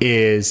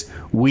is,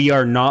 we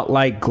are not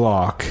like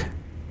Glock.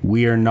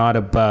 We are not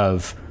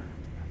above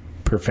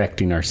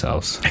perfecting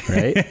ourselves,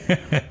 right?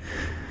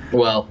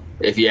 Well,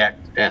 if you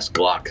ask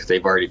Glock,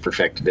 they've already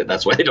perfected it.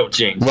 That's why they don't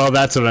change. Well,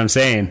 that's what I'm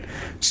saying.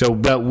 So,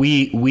 but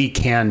we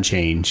can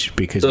change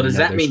because. So does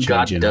that mean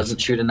God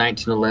doesn't shoot a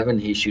 1911?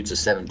 He shoots a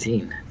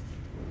 17.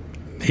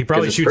 He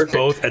probably shoots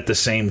both at the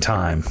same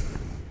time,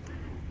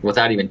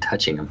 without even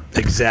touching them.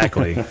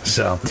 Exactly.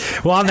 So,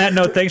 well, on that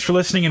note, thanks for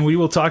listening, and we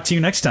will talk to you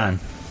next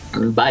time.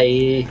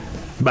 Bye.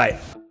 Bye.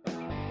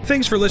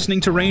 Thanks for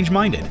listening to Range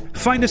Minded.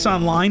 Find us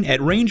online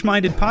at Range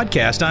Minded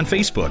Podcast on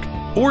Facebook,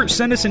 or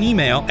send us an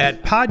email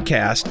at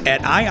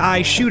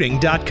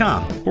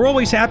podcast@iishooting.com. We're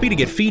always happy to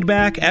get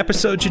feedback,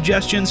 episode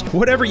suggestions,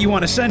 whatever you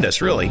want to send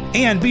us, really.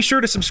 And be sure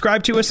to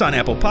subscribe to us on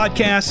Apple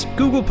Podcasts,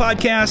 Google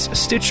Podcasts,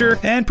 Stitcher,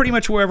 and pretty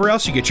much wherever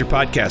else you get your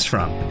podcasts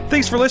from.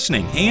 Thanks for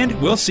listening, and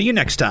we'll see you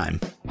next time.